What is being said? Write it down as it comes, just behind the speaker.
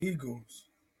Eagles.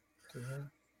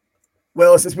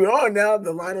 Well, since we're on now,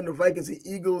 the line on the Vikings and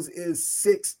Eagles is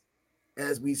 6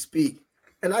 as we speak.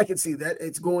 And I can see that.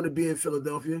 It's going to be in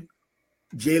Philadelphia.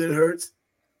 Jalen Hurts.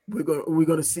 We're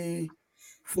going to see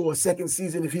for a second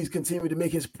season if he's continuing to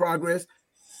make his progress.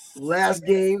 Last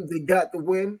game, they got the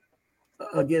win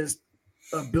against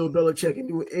Bill Belichick in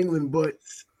New England, but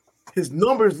his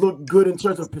numbers look good in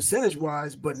terms of percentage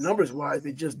wise, but numbers wise,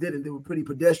 they just didn't. They were pretty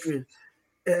pedestrian.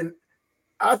 And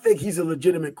I think he's a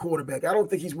legitimate quarterback. I don't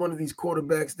think he's one of these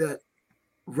quarterbacks that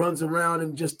runs around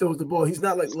and just throws the ball. He's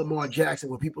not like Lamar Jackson,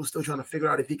 where people are still trying to figure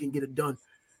out if he can get it done.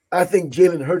 I think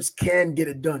Jalen Hurts can get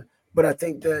it done, but I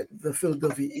think that the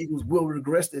Philadelphia Eagles will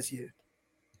regress this year.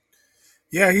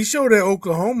 Yeah, he showed at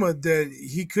Oklahoma that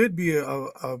he could be a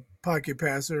pocket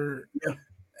passer, Yeah.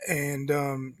 and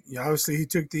yeah, obviously he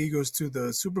took the Eagles to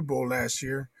the Super Bowl last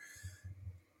year.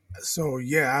 So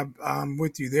yeah, I'm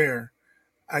with you there.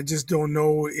 I just don't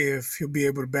know if he'll be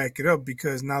able to back it up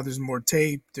because now there's more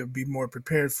tape. They'll be more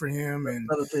prepared for him, and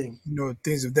Another thing.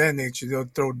 things of that nature. They'll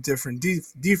throw different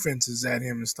defenses at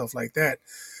him and stuff like that.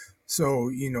 So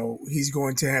he's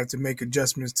going to have to make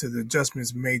adjustments to the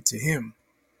adjustments made to him.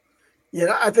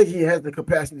 Yeah, I think he has the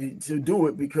capacity to do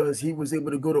it because he was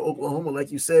able to go to Oklahoma,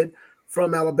 like you said,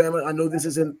 from Alabama. I know this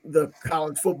isn't the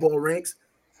college football ranks,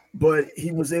 but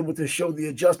he was able to show the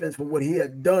adjustments from what he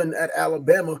had done at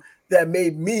Alabama that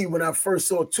made me, when I first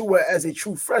saw Tua as a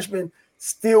true freshman,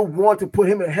 still want to put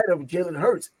him ahead of Jalen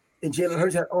Hurts. And Jalen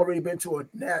Hurts had already been to a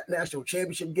national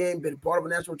championship game, been part of a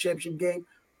national championship game,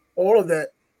 all of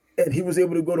that. And he was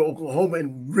able to go to Oklahoma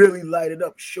and really light it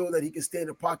up, show that he can stay in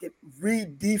the pocket,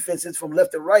 read defenses from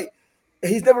left to right.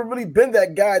 And he's never really been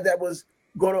that guy that was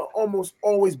going to almost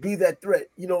always be that threat.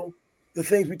 The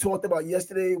things we talked about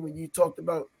yesterday when you talked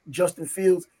about Justin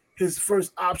Fields, his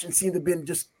first option seemed to have been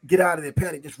just get out of there,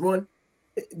 panic, just run.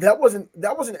 That wasn't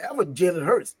ever Jalen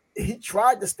Hurts. He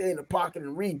tried to stay in the pocket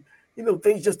and read.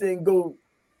 Things just didn't go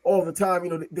all the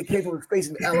time. They came from his face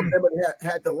in Alabama,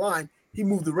 had the line. He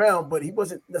moved around, but he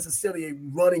wasn't necessarily a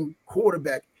running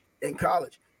quarterback in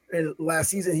college. And last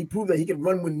season, he proved that he could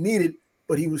run when needed,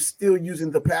 but he was still using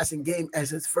the passing game as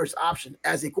his first option,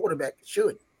 as a quarterback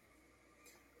should.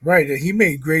 Right, he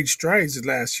made great strides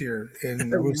last year,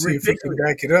 and we'll see if he can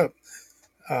back it up.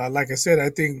 Like I said, I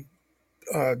think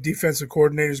defensive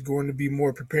coordinator is going to be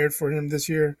more prepared for him this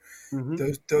year.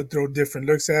 Mm-hmm. They'll throw different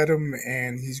looks at him,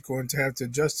 and he's going to have to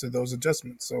adjust to those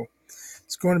adjustments. So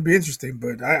it's going to be interesting.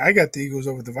 But I got the Eagles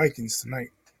over the Vikings tonight.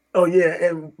 Oh yeah,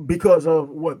 and because of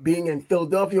what being in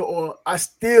Philadelphia, or I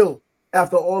still,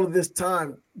 after all of this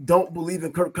time, don't believe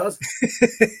in Kirk Cousins,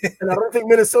 and I don't think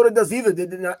Minnesota does either. They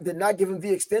did not give him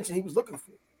the extension he was looking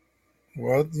for.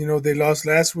 Well, they lost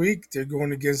last week. They're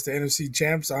going against the NFC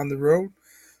champs on the road,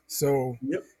 so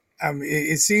Yep. I mean,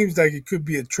 it seems like it could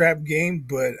be a trap game.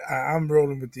 But I'm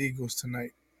rolling with the Eagles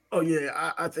tonight. Oh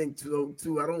yeah, I think so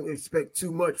too. I don't expect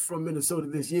too much from Minnesota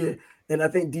this year, and I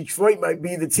think Detroit might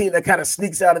be the team that kind of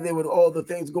sneaks out of there with all the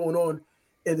things going on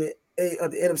in the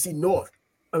NFC North.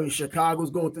 I mean, Chicago's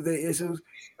going through their issues.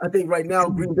 I think right now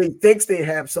Green Bay thinks they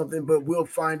have something, but we'll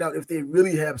find out if they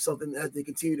really have something as they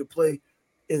continue to play,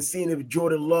 and seeing if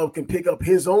Jordan Love can pick up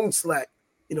his own slack.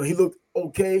 He looked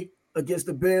okay against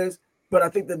the Bears, but I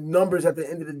think the numbers at the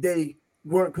end of the day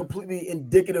weren't completely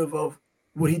indicative of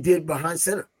what he did behind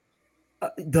center.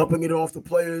 Dumping it off the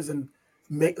players and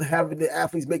having the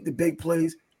athletes make the big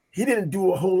plays. He didn't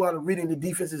do a whole lot of reading the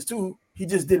defenses too. He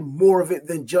just did more of it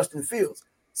than Justin Fields.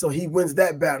 So he wins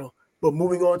that battle. But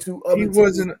moving on to other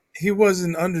he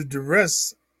wasn't under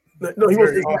duress. No, he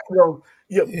wasn't. No,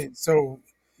 yeah. So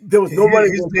there was nobody.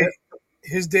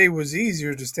 His day was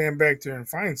easier to stand back there and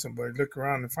find somebody, look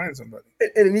around and find somebody.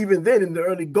 And even then, in the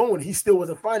early going, he still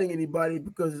wasn't finding anybody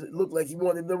because it looked like he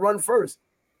wanted to run first.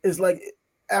 It's like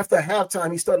after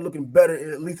halftime, he started looking better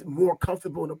and at least more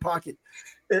comfortable in the pocket.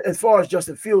 As far as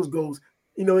Justin Fields goes,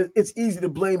 it's easy to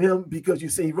blame him because you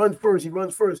say he runs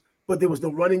first, but there was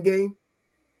no running game.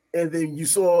 And then you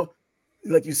saw,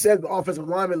 like you said, the offensive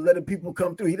lineman letting people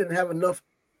come through. He didn't have enough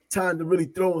time to really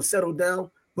throw and settle down.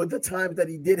 But the times that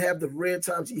he did have, the rare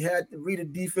times he had to read a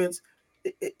defense,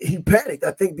 he panicked,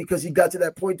 I think, because he got to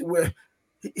that point to where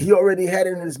he already had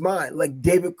it in his mind, like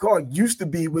David Carr used to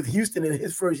be with Houston in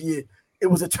his first year. It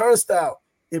was a turnstile.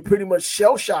 It pretty much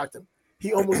shell-shocked him.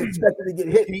 He almost expected to get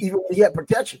hit even when he had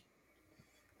protection.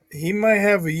 He might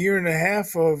have a year and a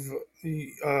half of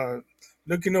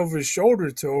looking over his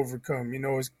shoulder to overcome.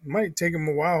 It might take him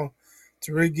a while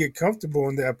to really get comfortable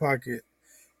in that pocket.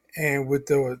 And with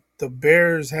the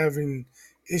Bears having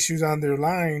issues on their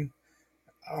line,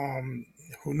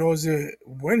 who knows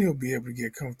when he'll be able to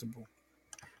get comfortable.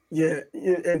 Yeah,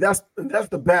 yeah, and that's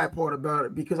the bad part about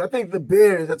it because I think the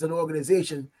Bears as an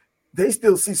organization, they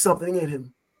still see something in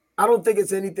him. I don't think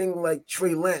it's anything like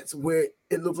Trey Lance where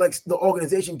it looked like the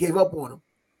organization gave up on him.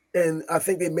 And I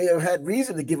think they may have had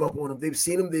reason to give up on him. They've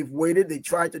seen him, they've waited, they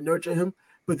tried to nurture him,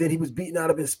 but then he was beaten out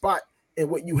of his spot. And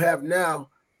what you have now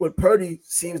with Purdy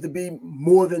seems to be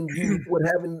more than you would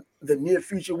have in the near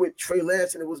future with Trey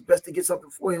Lance. And it was best to get something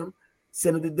for him,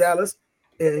 send him to Dallas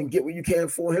and get what you can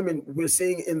for him. And we're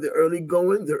seeing in the early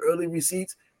going, the early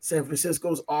receipts, San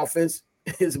Francisco's offense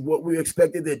is what we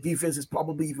expected. Their defense is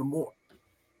probably even more.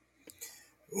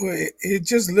 Well, it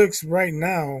just looks right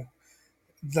now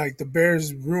like the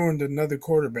Bears ruined another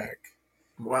quarterback.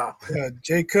 Wow.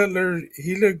 Jay Cutler,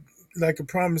 he looked like a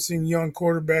promising young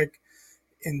quarterback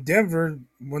in Denver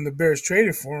when the Bears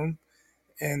traded for him,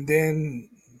 and then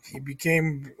he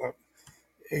became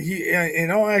he. In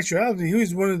all actuality, he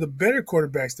was one of the better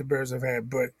quarterbacks the Bears have had,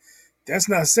 but that's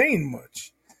not saying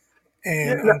much.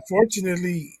 Yeah, And no,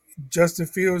 unfortunately, Justin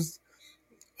Fields,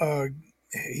 uh,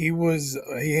 he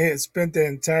had spent the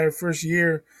entire first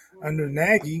year under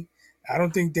Nagy. I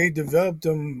don't think they developed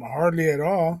him hardly at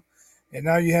all, and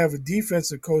now you have a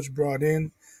defensive coach brought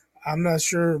in. I'm not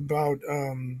sure about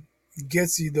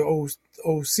Getsy, the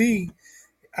OC.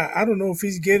 I don't know if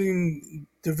he's getting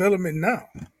development now.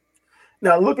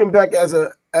 now looking back as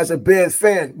a Bears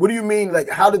fan, what do you mean? Like,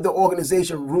 how did the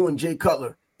organization ruin Jay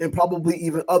Cutler and probably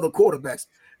even other quarterbacks?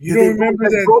 You Did don't they ruin remember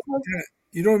Rex that, Grossman? that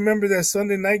you don't remember that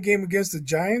Sunday night game against the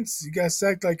Giants? He got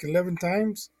sacked like 11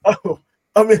 times. Oh,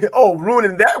 I mean, oh,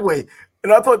 ruining that way.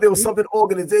 And I thought there was something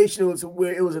organizational to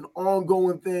where it was an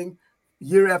ongoing thing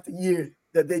year after year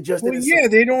that they just Well, didn't yeah,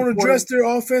 they don't support address him. their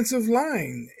offensive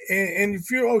line, and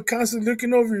if you're constantly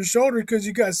looking over your shoulder because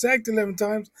you got sacked 11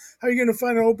 times, how are you going to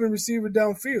find an open receiver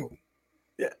downfield?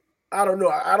 Yeah, I don't know.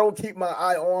 I don't keep my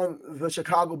eye on the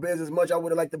Chicago Bears as much. I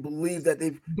would have liked to believe that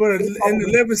But they an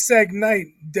probably 11 sack night,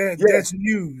 yeah. that's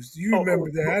news. You Oh, remember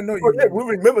oh, that? oh, I know you oh, yeah, remember we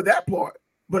that. remember that part.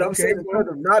 But I'm Okay, saying in well, terms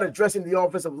of not addressing the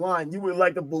offensive line, you would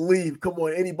like to believe, come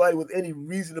on, anybody with any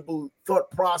reasonable thought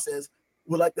process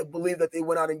would like to believe that they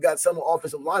went out and got some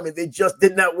offensive linemen. They just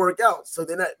did not work out. So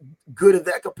they're not good at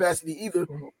that capacity either.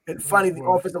 well, And well, finding the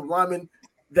well, offensive linemen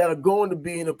that are going to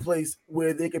be in a place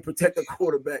where they can protect the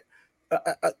quarterback,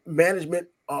 management,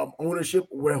 ownership,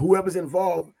 where whoever's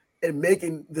involved in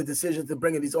making the decisions to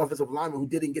bring in these offensive linemen who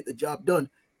didn't get the job done,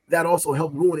 that also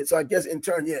helped ruin it. So I guess in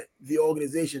turn, yeah, the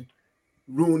organization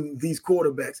ruined these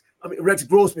quarterbacks. I mean, Rex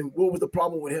Grossman, what was the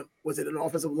problem with him? Was it an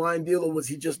offensive line deal or was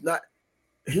he just not?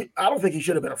 I don't think he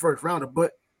should have been a first rounder,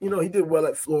 but he did well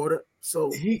at Florida.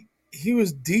 So he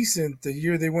was decent the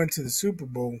year they went to the Super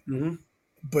Bowl, mm-hmm.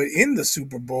 but in the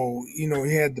Super Bowl, he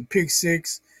had the pick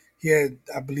six. He had,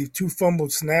 I believe, two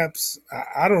fumbled snaps.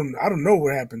 I don't know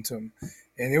what happened to him,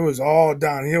 and it was all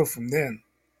downhill from then.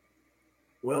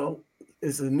 Well,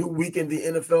 it's a new week in the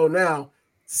NFL now.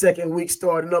 Second week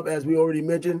starting up, as we already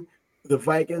mentioned. The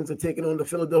Vikings are taking on the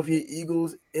Philadelphia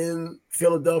Eagles in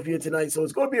Philadelphia tonight. So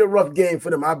it's going to be a rough game for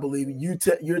them, I believe.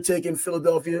 You're taking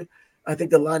Philadelphia. I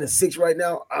think the line is 6 right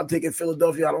now. I'm taking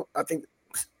Philadelphia. I think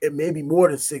it may be more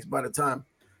than 6 by the time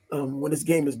when this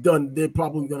game is done. They're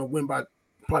probably going to win by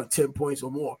probably 10 points or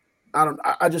more.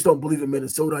 I just don't believe in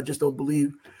Minnesota. I just don't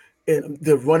believe in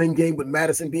the running game with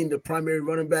Madison being the primary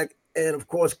running back. And of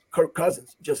course, Kirk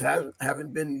Cousins just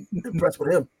haven't been impressed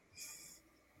with him.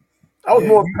 I was Yeah,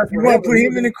 more you, impressed you with him want to when put he him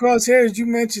was in in. the crosshairs. You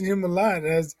mentioned him a lot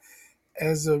as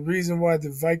a reason why the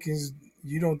Vikings.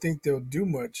 You don't think they'll do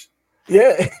much.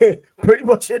 Yeah, pretty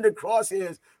much in the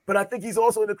crosshairs. But I think he's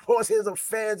also in the crosshairs of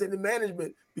fans and the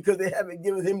management because they haven't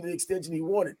given him the extension he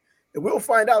wanted. And we'll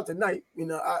find out tonight.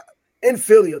 In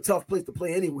Philly, a tough place to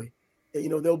play anyway.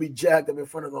 And, they'll be jacked up in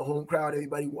front of the home crowd,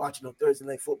 everybody watching on Thursday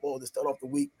Night Football to start off the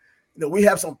week. We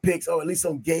have some picks or at least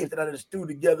some games that I just threw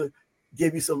together,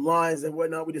 gave you some lines and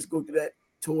whatnot. We just go through that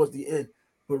towards the end.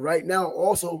 But right now,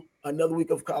 also another week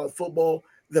of college football.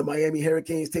 The Miami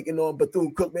Hurricanes taking on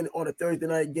Bethune-Cookman on a Thursday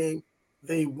night game.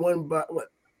 They won by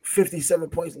 57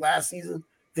 points last season.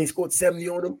 They scored 70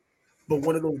 on them. But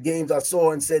one of those games I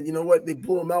saw and said, you know what, they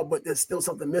blew them out, but there's still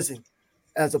something missing,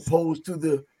 as opposed to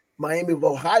the Miami of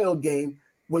Ohio game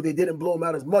where they didn't blow them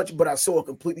out as much, but I saw a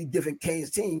completely different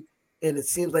Canes team, and it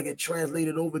seems like it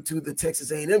translated over to the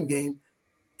Texas A&M game.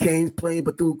 Canes playing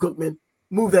Bethune-Cookman.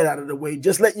 Move that out of the way.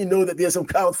 Just let you know that there's some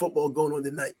college football going on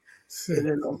tonight. And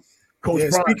then Coach Yeah,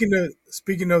 Prime.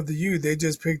 speaking of the U, they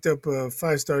just picked up a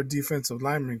 5-star defensive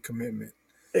lineman commitment.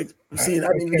 See, I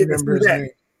I didn't even can't get to see remember his that.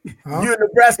 name. Huh? You're a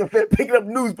Nebraska fan picking up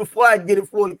news before I get it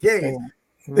for the Canes. Oh,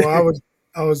 well,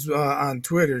 I was on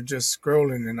Twitter just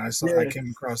scrolling and I Yeah, came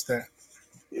across that.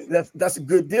 that's a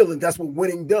good deal, and that's what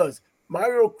winning does.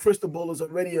 Mario Cristobal is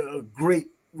already a great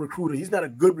recruiter. He's not a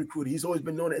good recruiter. He's always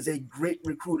been known as a great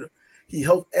recruiter. He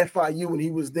helped FIU when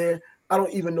he was there. I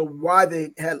don't even know why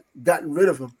they had gotten rid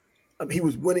of him. He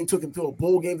was winning, took him to a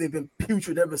bowl game. They've been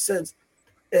putrid ever since,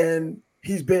 and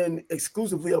he's been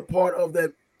exclusively a part of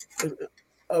that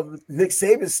of Nick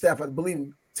Saban's staff. I believe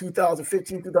in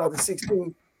 2015,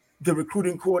 2016, the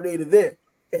recruiting coordinator there,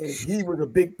 and he was a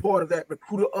big part of that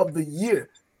recruiter of the year,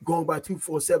 going by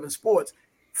 247 Sports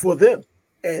for them.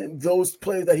 And those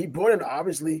players that he brought in are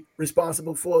obviously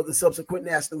responsible for the subsequent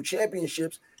national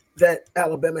championships that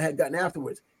Alabama had gotten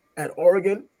afterwards. At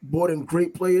Oregon, brought in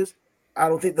great players. I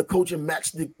don't think the coaching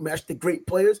matched the great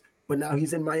players, but now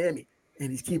he's in Miami and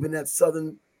he's keeping that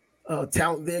Southern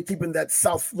talent there, keeping that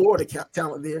South Florida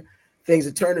talent there. Things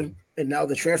are turning, and now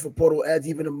the transfer portal adds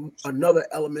even another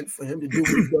element for him to do what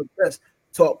he does best: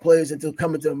 talk players into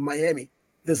coming to Miami.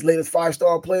 This latest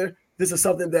 5-star player, this is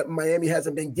something that Miami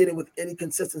hasn't been getting with any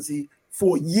consistency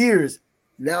for years.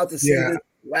 Now to see Yeah, this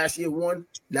last year one,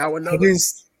 now I another. didn't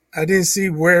I didn't see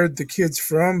where the kid's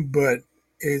from, but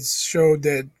it showed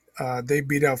that they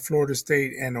beat out Florida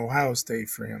State and Ohio State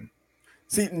for him.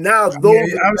 See, now I mean, those are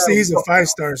the obviously battles he's we a talk five about.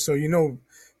 star, so you know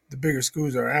the bigger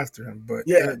schools are after him. But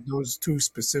Yeah, those two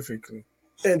specifically,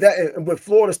 and with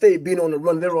Florida State being on the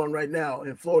run they're on right now,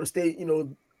 and Florida State,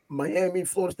 Miami,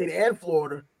 Florida State, and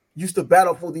Florida used to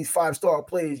battle for these 5-star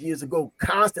players years ago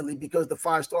constantly because the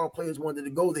 5-star players wanted to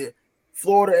go there.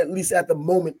 Florida, at least at the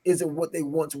moment, isn't what they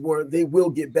once were. They will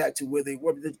get back to where they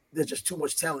were. There's just too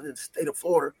much talent in the state of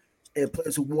Florida, and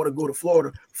players who want to go to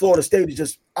Florida. Florida State is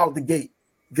just out the gate.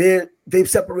 They've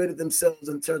separated themselves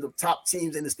in terms of top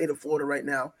teams in the state of Florida right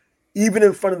now, even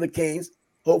in front of the Canes.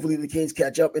 Hopefully, the Canes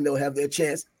catch up and they'll have their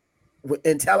chance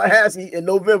in Tallahassee in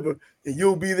November. And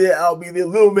you'll be there, I'll be there,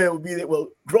 little man will be there. Well,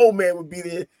 grown man will be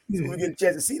there, so we get a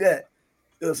chance to see that.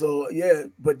 So yeah,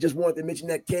 but just wanted to mention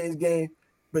that Canes game.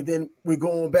 But then we're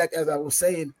going back, as I was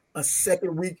saying, a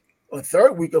second week or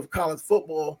third week of college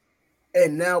football,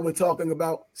 and now we're talking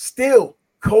about still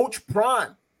Coach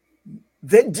Prime.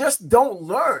 They just don't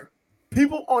learn.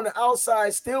 People on the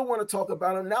outside still want to talk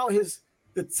about him. Now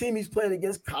the team he's playing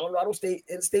against, Colorado State,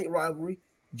 in-state rivalry.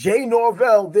 Jay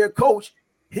Norvell, their coach,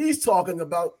 he's talking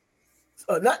about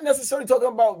not necessarily talking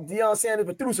about Deion Sanders,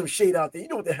 but threw some shade out there. You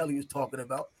know what the hell he was talking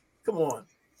about? Come on.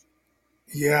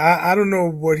 yeah, I don't know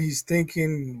what he's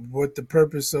thinking, what the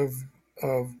purpose of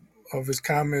of his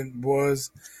comment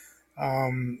was.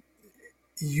 Um,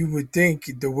 you would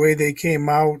think the way they came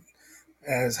out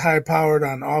as high powered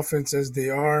on offense as they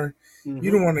are, you don't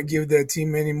Mm-hmm. want to give that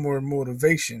team any more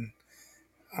motivation.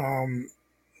 Um,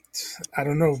 I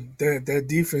don't know. That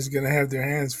defense is going to have their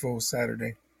hands full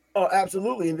Saturday. Oh,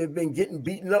 absolutely. And they've been getting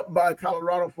beaten up by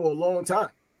Colorado for a long time.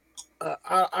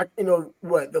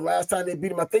 What the last time they beat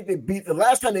them, I think the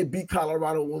last time they beat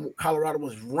Colorado when Colorado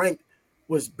was ranked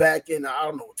was back in, I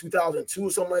don't know, 2002 or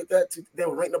something like that. They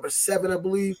were ranked number 7, I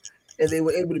believe, and they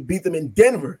were able to beat them in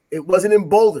Denver. It wasn't in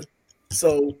Boulder.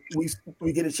 So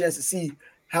we get a chance to see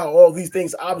how all these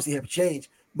things obviously have changed.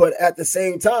 But at the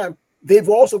same time, they've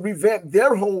also revamped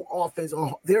their whole offense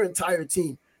or their entire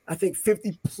team. I think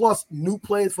 50 plus new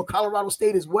players for Colorado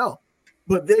State as well.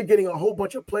 But they're getting a whole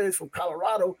bunch of players from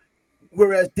Colorado,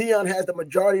 whereas Deion has the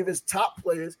majority of his top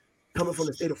players coming from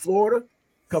the state of Florida,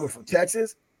 coming from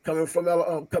Texas, coming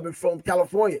from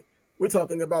California. We're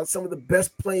talking about some of the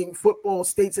best playing football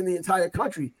states in the entire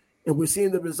country, and we're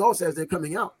seeing the results as they're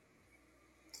coming out.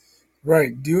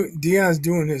 Right. Dion's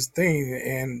doing his thing.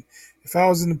 And if I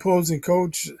was an opposing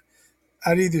coach,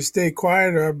 I'd either stay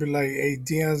quiet or I'd be like, hey,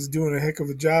 Dion's doing a heck of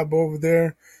a job over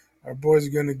there. Our boys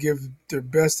are going to give their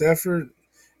best effort.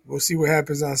 We'll see what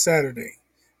happens on Saturday.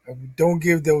 Don't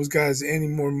give those guys any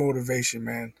more motivation,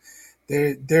 man.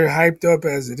 They're hyped up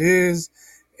as it is,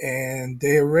 and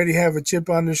they already have a chip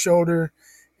on their shoulder.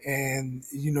 And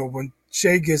you know when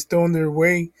Shea gets thrown their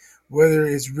way, whether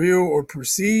it's real or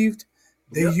perceived,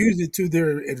 they Yep. use it to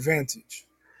their advantage.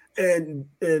 And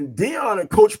Dion and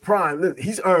Coach Prime, look,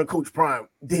 he's earned Coach Prime.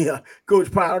 Dion, Coach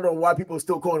Prime. I don't know why people are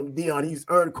still calling him Dion. He's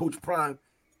earned Coach Prime.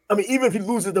 I mean, even if he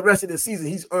loses the rest of the season,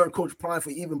 he's earned Coach Prime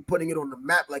for even putting it on the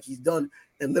map like he's done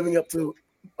and living up to.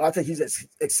 I think he's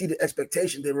exceeded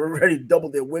expectations. They've already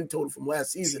doubled their win total from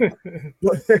last season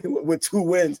with 2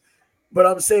 wins. But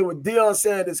I'm saying with Deion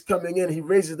Sanders coming in, he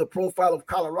raises the profile of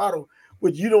Colorado,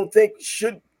 which you don't think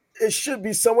should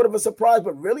be somewhat of a surprise.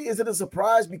 But really, is it a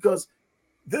surprise? Because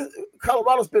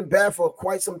Colorado's been bad for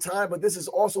quite some time, but this is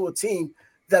also a team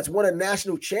that's won a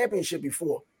national championship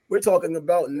before. We're talking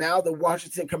about now the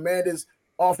Washington Commanders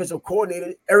offensive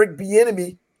coordinator, Eric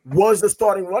Bieniemy, was the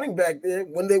starting running back there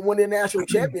when they won their national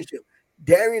championship.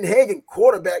 Darian Hagan,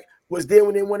 quarterback, was there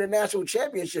when they won the national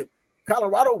championship.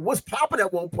 Colorado was popping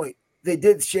at one point. They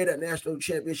did share that national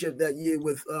championship that year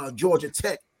with Georgia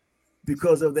Tech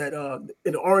because of that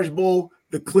in the Orange Bowl,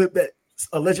 the clip that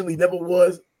allegedly never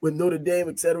was with Notre Dame,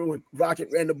 etc. When Rocket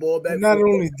ran the ball But back not for.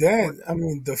 only that, I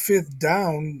mean, the fifth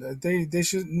down, they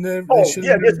should never they Oh should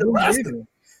yeah, have never against been there Nebraska. either.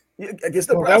 Yeah, against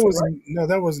No, that Nebraska, right? wasn't. No,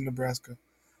 that wasn't Nebraska.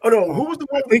 Oh no, Um, who was the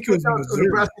I one with think it fifth was down in Missouri.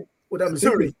 Nebraska? Well, that I think it was.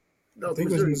 Missouri. That I was think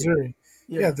it was Missouri. Missouri.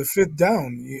 Yeah. Yeah, the fifth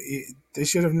down. They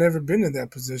should have never been in that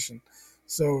position.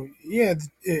 So yeah,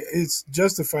 it's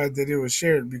justified that it was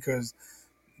shared because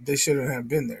they shouldn't have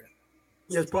been there.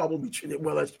 Yes, probably true.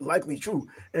 Well, that's likely true.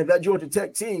 And that Georgia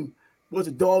Tech team was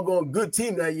a doggone good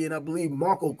team that year. And I believe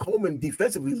Marco Coleman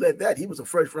defensively led that. He was a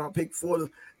first round pick for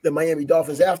the Miami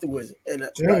Dolphins afterwards. And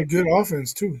They had a good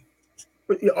offense too.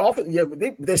 but often, yeah, but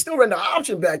they still ran the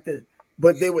option back then,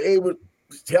 but they were able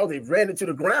to tell they ran it to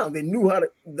the ground. They knew how to.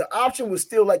 The option was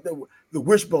still like the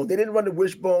wishbone. They didn't run the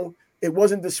wishbone. It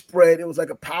wasn't the spread. It was like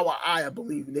a power I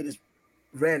believe. And they just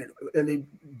ran it and they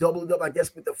doubled up, I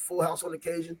guess, with the full house on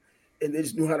occasion. And they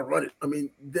just knew how to run it. I mean,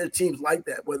 there are teams like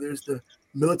that, whether it's the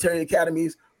military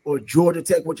academies or Georgia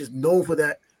Tech, which is known for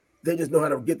that. They just know how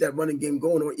to get that running game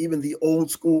going, or even the old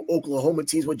school Oklahoma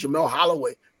teams with Jamel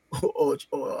Holloway or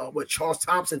with Charles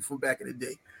Thompson from back in the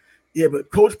day. Yeah, but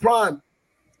Coach Prime,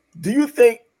 do you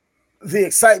think the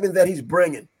excitement that he's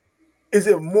bringing, is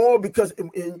it more because,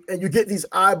 and you get these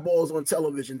eyeballs on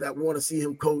television that want to see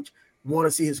him coach, want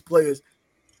to see his players?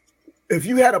 If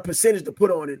you had a percentage to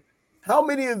put on it, how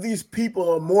many of these people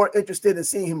are more interested in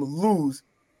seeing him lose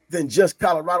than just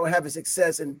Colorado having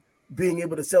success and being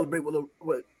able to celebrate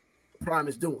what Prime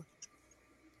is doing?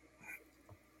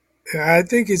 I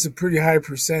think it's a pretty high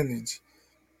percentage.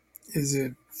 Is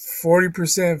it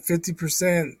 40%,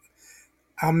 50%?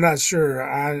 I'm not sure.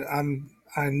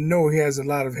 I know he has a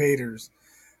lot of haters.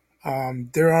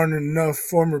 There aren't enough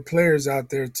former players out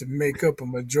there to make up a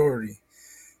majority.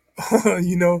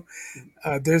 you know,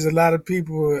 there's a lot of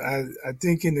people. I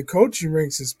think in the coaching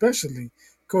ranks, especially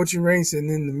coaching ranks, and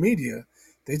in the media,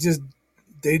 they just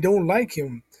they don't like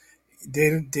him.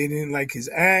 They didn't like his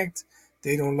act.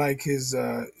 They don't like his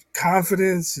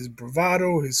confidence, his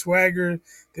bravado, his swagger.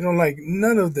 They don't like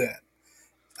none of that.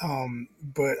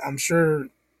 But I'm sure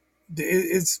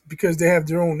it's because they have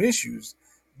their own issues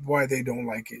why they don't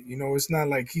like it. It's not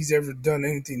like he's ever done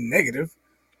anything negative.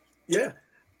 Yeah.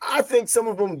 I think some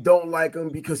of them don't like him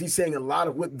because he's saying a lot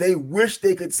of what they wish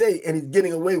they could say and he's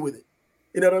getting away with it.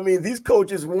 You know what I mean? These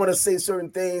coaches want to say certain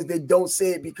things. They don't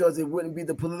say it because it wouldn't be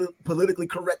the politically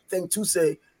correct thing to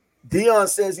say. Dion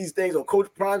says these things, or Coach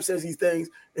Prime says these things,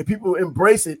 and people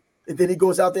embrace it. And then he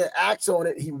goes out there, acts on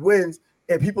it, he wins,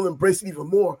 and people embrace it even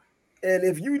more. And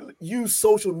if you use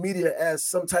social media as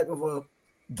some type of a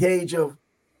gauge of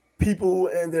people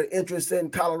and their interest in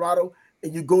Colorado,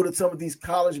 and you go to some of these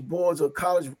college boards or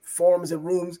college forums and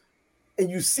rooms, and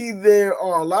you see there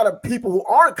are a lot of people who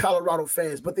aren't Colorado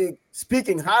fans, but they're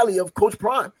speaking highly of Coach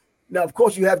Prime. Now, of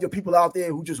course, you have your people out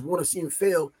there who just want to see him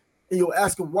fail, and you'll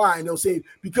ask them why, and they'll say,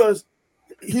 because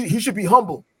he should be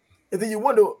humble. And then you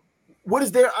wonder, what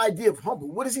is their idea of humble?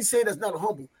 What is he saying that's not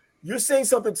humble? You're saying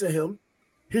something to him.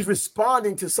 He's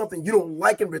responding to something you don't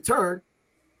like in return.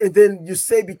 And then you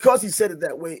say, because he said it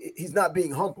that way, he's not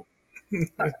being humble.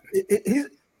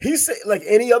 He's like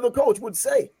any other coach would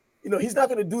say, he's not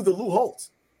going to do the Lou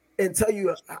Holtz and tell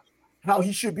you how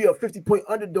he should be a 50-point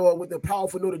underdog with a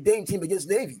powerful Notre Dame team against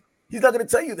Navy. He's not going to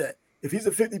tell you that. If he's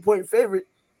a 50-point favorite,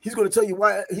 he's going to tell you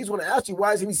why. He's going to ask you,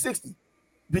 why is he 60?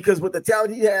 Because with the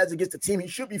talent he has against the team he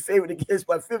should be favored against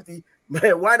by 50,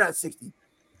 man, why not 60?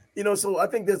 So I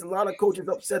think there's a lot of coaches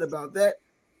upset about that.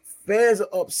 Fans are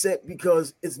upset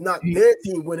because it's not He, their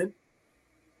team winning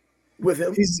with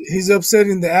him. he's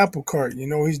upsetting the apple cart.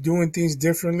 He's doing things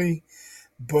differently,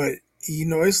 but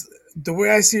it's the way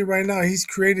I see it right now. He's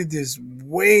created this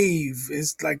wave.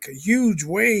 It's like a huge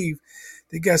wave.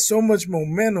 They got so much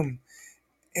momentum,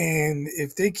 and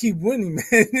if they keep winning,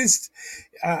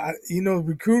 man,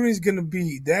 recruiting is going to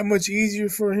be that much easier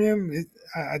for him.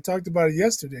 I talked about it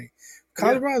yesterday.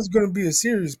 Yeah. Colorado is going to be a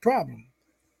serious problem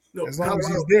No, as long as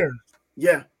he's Colorado. there.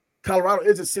 Yeah, Colorado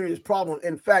is a serious problem.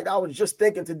 In fact, I was just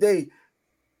thinking today,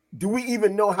 do we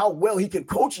even know how well he can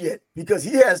coach yet? Because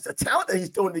he has the talent that he's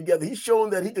throwing together. He's shown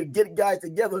that he could get guys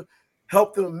together,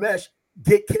 help them mesh,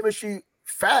 get chemistry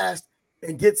fast,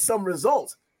 and get some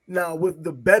results. Now, with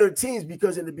the better teams,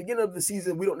 because in the beginning of the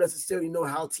season, we don't necessarily know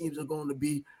how teams are going to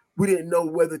be. We didn't know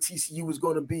whether TCU was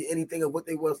going to be anything of what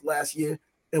they was last year.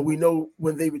 And we know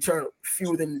when they returned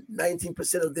fewer than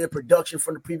 19% of their production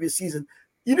from the previous season,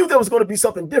 you knew there was going to be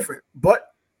something different. But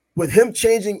with him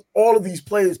changing all of these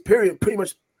players, period, pretty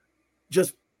much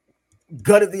just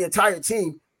gutted the entire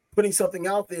team, putting something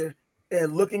out there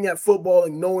and looking at football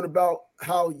and knowing about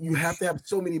how you have to have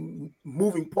so many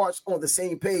moving parts on the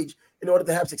same page in order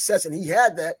to have success. And he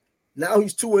had that. Now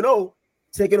he's 2-0,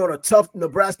 taking on a tough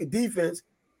Nebraska defense,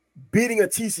 beating a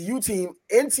TCU team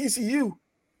in TCU.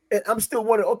 And I'm still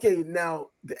wondering, okay, now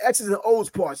the X's and O's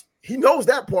parts, he knows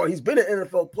that part. He's been an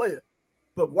NFL player.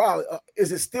 But wow,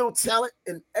 is it still talent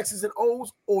in X's and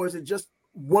O's, or is it just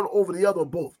one over the other or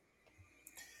both?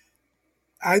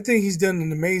 I think he's done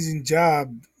an amazing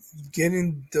job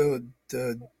getting the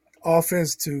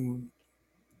offense to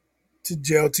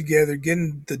gel together,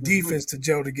 getting the Mm-hmm. defense to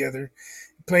gel together,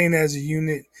 playing as a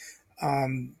unit.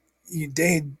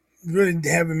 They really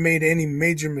haven't made any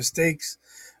major mistakes.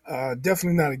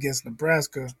 Definitely not against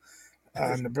Nebraska.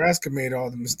 Nebraska made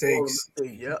all the mistakes,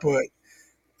 Yeah. but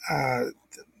uh,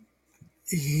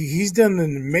 he's done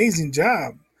an amazing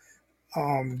job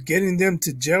getting them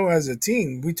to gel as a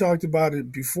team. We talked about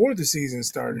it before the season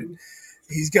started. Mm-hmm.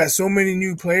 He's got so many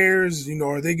new players.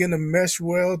 Are they going to mesh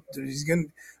well? Are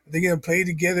they going to play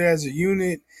together as a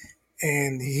unit?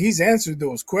 And he's answered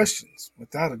those questions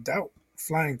without a doubt,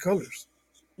 flying colors.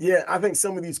 Yeah, I think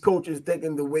some of these coaches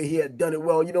thinking the way he had done it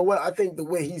well, you know what? I think the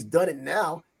way he's done it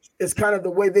now is kind of the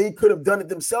way they could have done it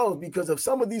themselves, because if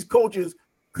some of these coaches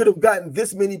could have gotten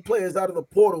this many players out of the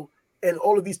portal and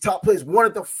all of these top players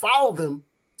wanted to follow them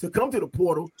to come to the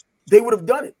portal, they would have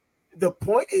done it. The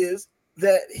point is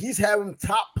that he's having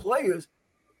top players,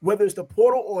 whether it's the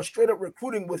portal or straight up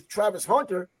recruiting with Travis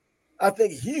Hunter. I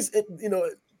think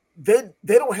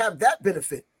they don't have that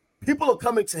benefit. People are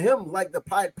coming to him like the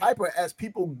Pied Piper as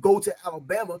people go to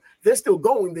Alabama. They're still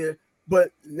going there,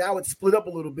 but now it's split up a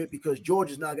little bit because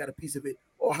Georgia's now got a piece of it.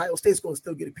 Ohio State's going to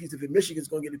still get a piece of it. Michigan's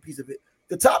going to get a piece of it.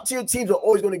 The top tier teams are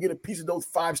always going to get a piece of those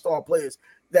 5-star players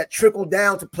that trickle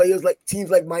down to players like teams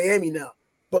like Miami now.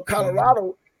 But Mhm.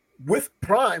 Colorado, with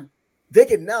Prime, they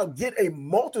can now get a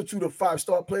multitude of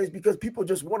 5-star players because people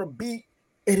just want to be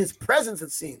in his presence,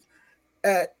 it seems.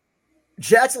 At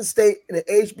Jackson State and at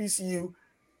HBCU,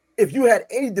 if you had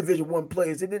any Division I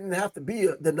players, it didn't have to be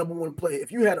the number one player.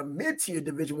 If you had a mid-tier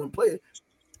Division I player,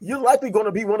 you're likely going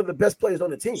to be one of the best players on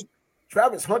the team.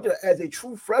 Travis Hunter, as a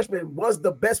true freshman, was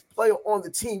the best player on the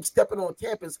team stepping on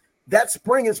campus that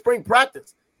spring in spring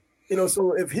practice.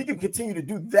 So if he can continue to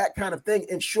do that kind of thing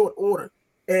in short order,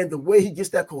 and the way he gets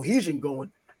that cohesion going,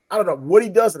 I don't know what he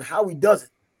does and how he does it.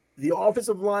 The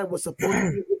offensive line was supposed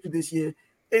to be an issue this year.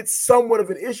 It's somewhat of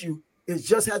an issue. It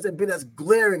just hasn't been as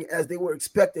glaring as they were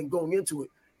expecting going into it.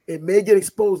 It may get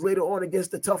exposed later on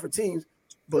against the tougher teams,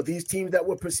 but these teams that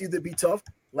were perceived to be tough,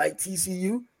 like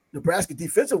TCU, Nebraska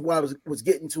defensive wise was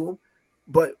getting to them.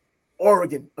 But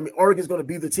Oregon's going to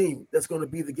be the team that's going to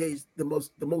be the gauge,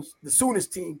 the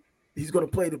soonest team he's going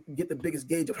to play to get the biggest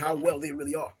gauge of how well they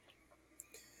really are.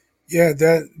 Yeah,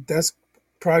 that's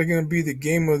probably going to be the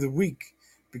game of the week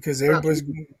because everybody's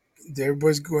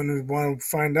going to want to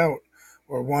find out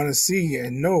or want to see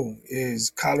and know, is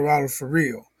Colorado for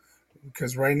real?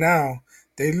 Because right now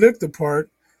they look the part,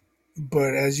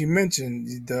 but as you mentioned,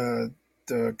 the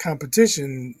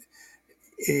competition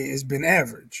has been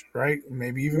average, right?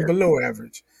 Maybe even Yeah, below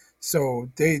average. So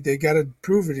they got to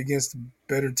prove it against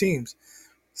better teams.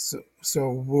 So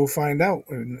we'll find out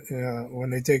when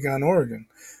they take on Oregon.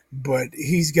 But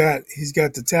he's got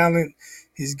the talent.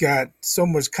 He's got so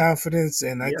much confidence,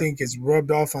 and I yeah, think it's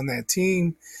rubbed off on that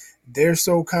team. They're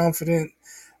so confident.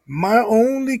 My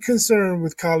only concern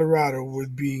with Colorado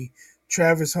would be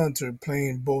Travis Hunter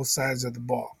playing both sides of the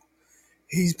ball.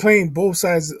 He's playing both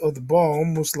sides of the ball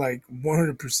almost like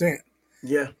 100%.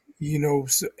 yeah.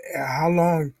 So how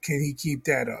long can he keep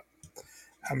that up?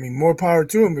 I mean, more power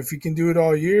to him. If he can do it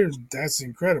all year, that's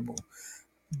incredible.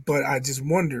 But I just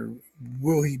wonder,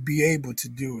 will he be able to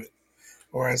do it?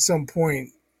 Or at some point,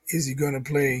 is he going to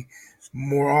play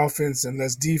more offense and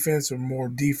less defense, or more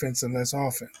defense and less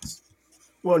offense?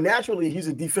 Well, naturally, he's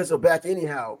a defensive back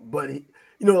anyhow. But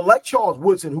like Charles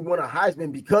Woodson, who won a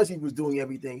Heisman because he was doing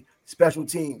everything: special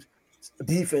teams,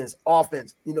 defense,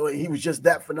 offense. He was just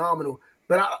that phenomenal.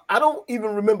 But I don't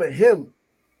even remember him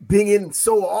being in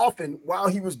so often while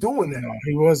he was doing that No,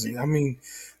 he wasn't. I mean,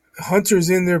 Hunter's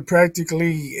in there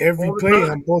practically every all the play time.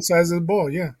 on both sides of the ball.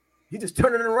 Yeah. He just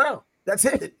turning it around. That's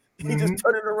it. He just Hmm.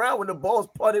 turning it around when the ball's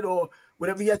putted or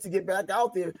whenever he has to get back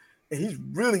out there. And he's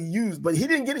really used, but he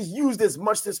didn't get used as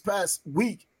much this past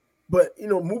week. But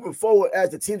moving forward, as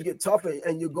the teams get tougher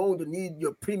and you're going to need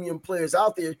your premium players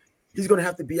out there, he's going to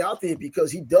have to be out there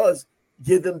because he does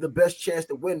give them the best chance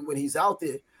to win when he's out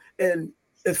there. And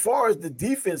as far as the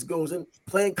defense goes, and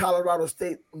playing Colorado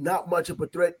State, not much of a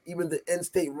threat. Even the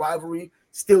in-state rivalry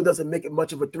still doesn't make it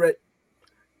much of a threat.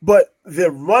 But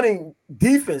their run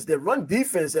defense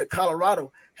at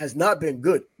Colorado has not been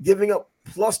good, giving up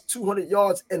plus 200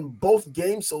 yards in both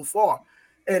games so far.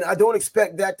 And I don't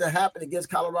expect that to happen against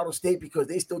Colorado State because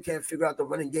they still can't figure out the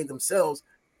running game themselves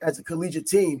as a collegiate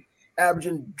team,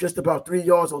 averaging just about 3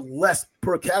 yards or less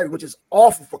per carry, which is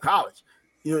awful for college.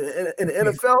 In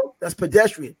the NFL, that's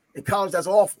pedestrian. In college, that's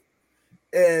awful.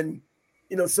 And,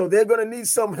 so they're going to need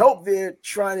some help there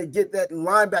trying to get that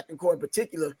linebacking core in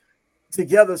particular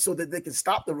together so that they can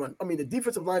stop the run. I mean, the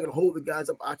defensive line can hold the guys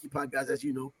up, occupied guys, as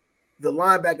you know. The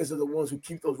linebackers are the ones who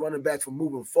keep those running backs from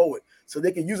moving forward. So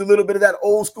they can use a little bit of that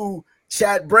old school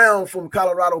Chad Brown from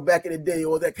Colorado back in the day,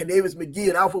 or that Canavis McGee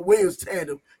and Alfred Williams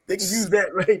tandem. They can use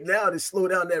that right now to slow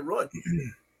down that run.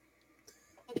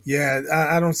 Yeah,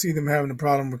 I don't see them having a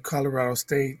problem with Colorado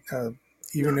State.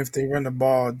 Even if they run the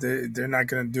ball, they're not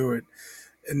going to do it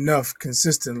enough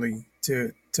consistently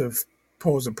to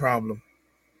pose a problem.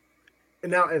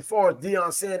 And now, as far as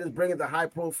Deion Sanders bringing the high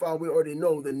profile, we already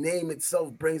know the name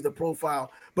itself brings the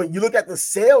profile. But you look at the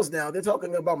sales now; they're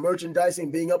talking about merchandising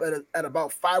being up at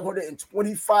about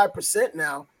 525%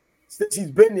 now since he's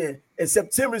been there. And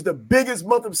September is the biggest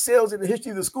month of sales in the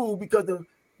history of the school because the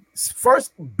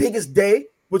first biggest day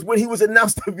was when he was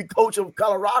announced to be coach of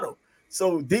Colorado.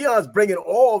 So Deion's bringing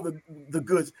all the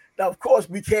goods. Now, of course,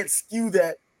 we can't skew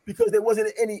that because there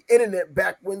wasn't any internet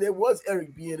back when there was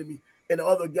Eric Bieniemy and the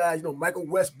other guys, Michael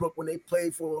Westbrook when they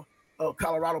played for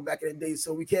Colorado back in the day.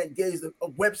 So we can't gauge a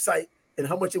website and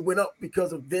how much it went up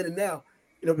because of then and now,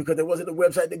 because there wasn't a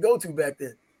website to go to back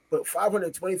then. But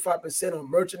 525% on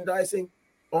merchandising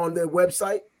on their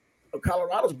website.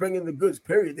 Colorado's bringing the goods,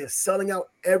 period. They're selling out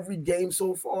every game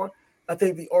so far. I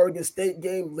think the Oregon State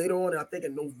game later on, I think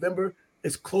in November,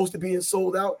 is close to being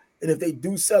sold out. And if they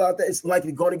do sell out that, it's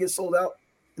likely going to get sold out.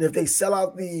 And if they sell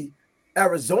out the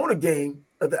Arizona game,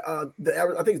 I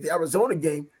think it's the Arizona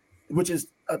game, which is,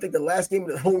 I think, the last game of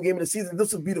the home game of the season.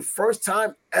 This will be the first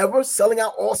time ever selling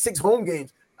out all 6 home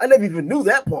games. I never even knew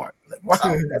that part. Like, wow,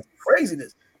 that's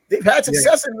craziness. They've had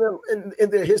success in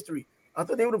their history. I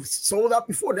thought they would have sold out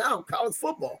before now, college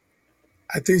football.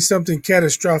 I think something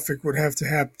catastrophic would have to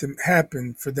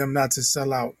happen for them not to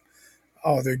sell out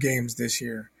all their games this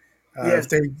year. If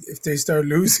they start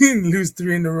lose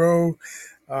 3 in a row,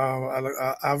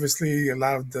 obviously a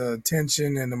lot of the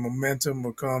tension and the momentum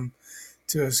will come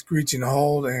to a screeching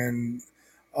halt, and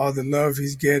all the love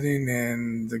he's getting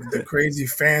and the crazy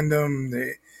fandom,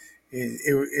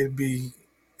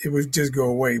 it would just go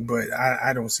away. But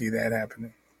I don't see that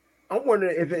happening. I'm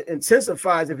wondering if it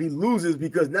intensifies if he loses,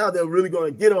 because now they're really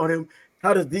going to get on him.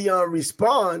 How does Deion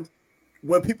respond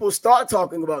when people start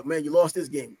talking about, man, you lost this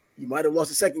game. You might have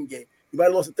lost the second game. You might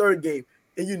have lost the third game.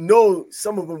 And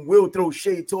some of them will throw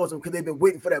shade towards him because they've been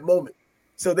waiting for that moment.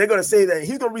 So they're going to say that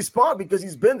he's going to respond because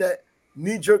he's been that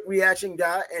knee-jerk reaction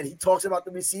guy, and he talks about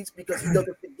the receipts because he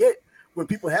doesn't forget when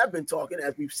people have been talking,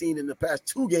 as we've seen in the past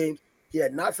 2 games. He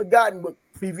had not forgotten what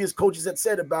previous coaches had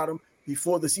said about him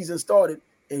before the season started.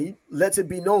 And he lets it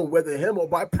be known, whether him or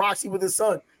by proxy with his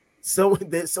son,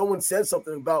 someone said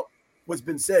something about what's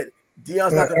been said.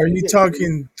 Deion's not going to. Are you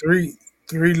talking three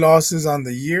losses on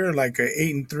the year, like a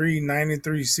 8-3,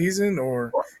 9-3 season,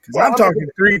 or because I'm talking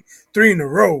three in a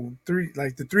row, the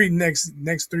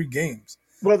next 3 games.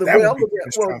 Well, the way I'm looking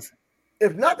at,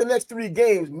 if not the next 3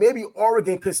 games, maybe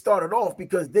Oregon could start it off,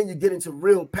 because then you get into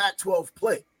real Pac-12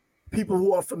 play. People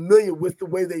who are familiar with the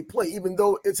way they play, even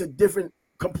though it's a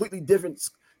completely different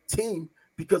team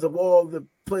because of all the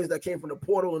players that came from the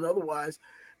portal and otherwise.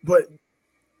 But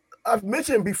I've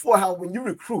mentioned before how when you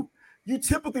recruit, you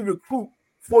typically recruit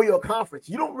for your conference.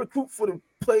 You don't recruit for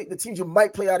the teams you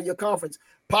might play out of your conference,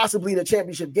 possibly in a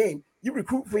championship game. You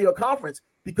recruit for your conference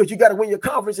because you got to win your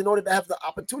conference in order to have the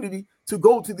opportunity to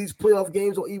go to these playoff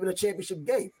games or even a championship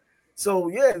game. So,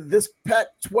 yeah, this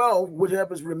Pac-12,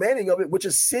 whatever's remaining of it, which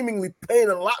is seemingly playing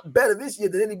a lot better this year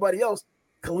than anybody else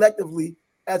collectively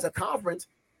as a conference,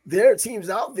 there are teams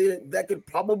out there that could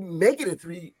probably make it a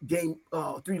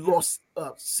 3-loss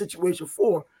situation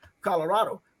for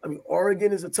Colorado. I mean,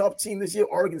 Oregon is a tough team this year.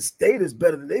 Oregon State is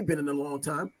better than they've been in a long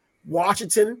time.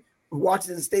 Washington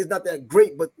State is not that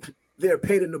great, but they're a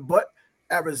pain in the butt.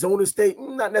 Arizona State,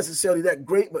 not necessarily that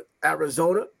great, but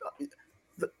Arizona,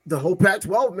 the whole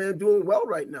Pac-12, man, doing well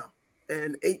right now.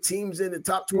 And 8 teams in the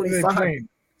top 25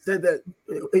 said that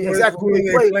exactly who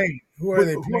they play. Who are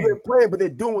they playing? But they're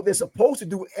doing what they're supposed to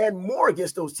do and more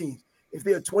against those teams. If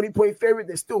they're a 20-point favorite,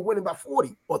 they're still winning by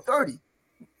 40 or 30.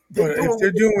 They're But if doing they're what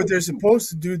they're doing what supposed they're to do. supposed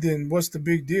to do, then what's the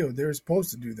big deal? They're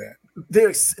supposed to do that.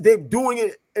 They're doing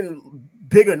it in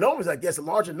bigger numbers, I guess, a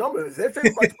larger number. If they're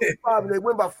favored by 25 and they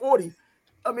win by 40,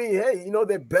 I mean, hey,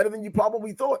 they're better than you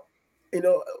probably thought.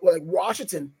 Like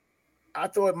Washington, I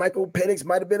thought Michael Penix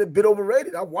might have been a bit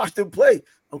overrated. I watched him play.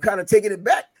 I'm kind of taking it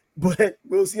back, but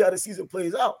we'll see how the season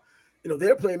plays out.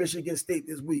 They're playing Michigan State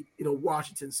this week,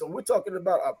 Washington. So we're talking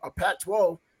about a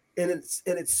Pac-12 in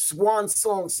its swan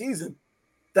song season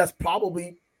that's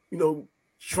probably,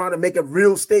 trying to make a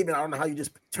real statement. I don't know how you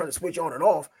just turn the switch on and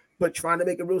off, but trying to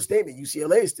make a real statement.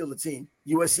 UCLA is still a team.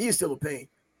 USC is still a pain.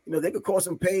 They could cause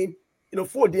some pain,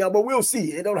 for Deion, but we'll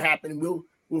see. It don't happen.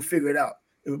 We'll figure it out.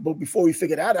 But before we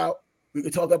figure that out, we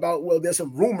could talk about, well, there's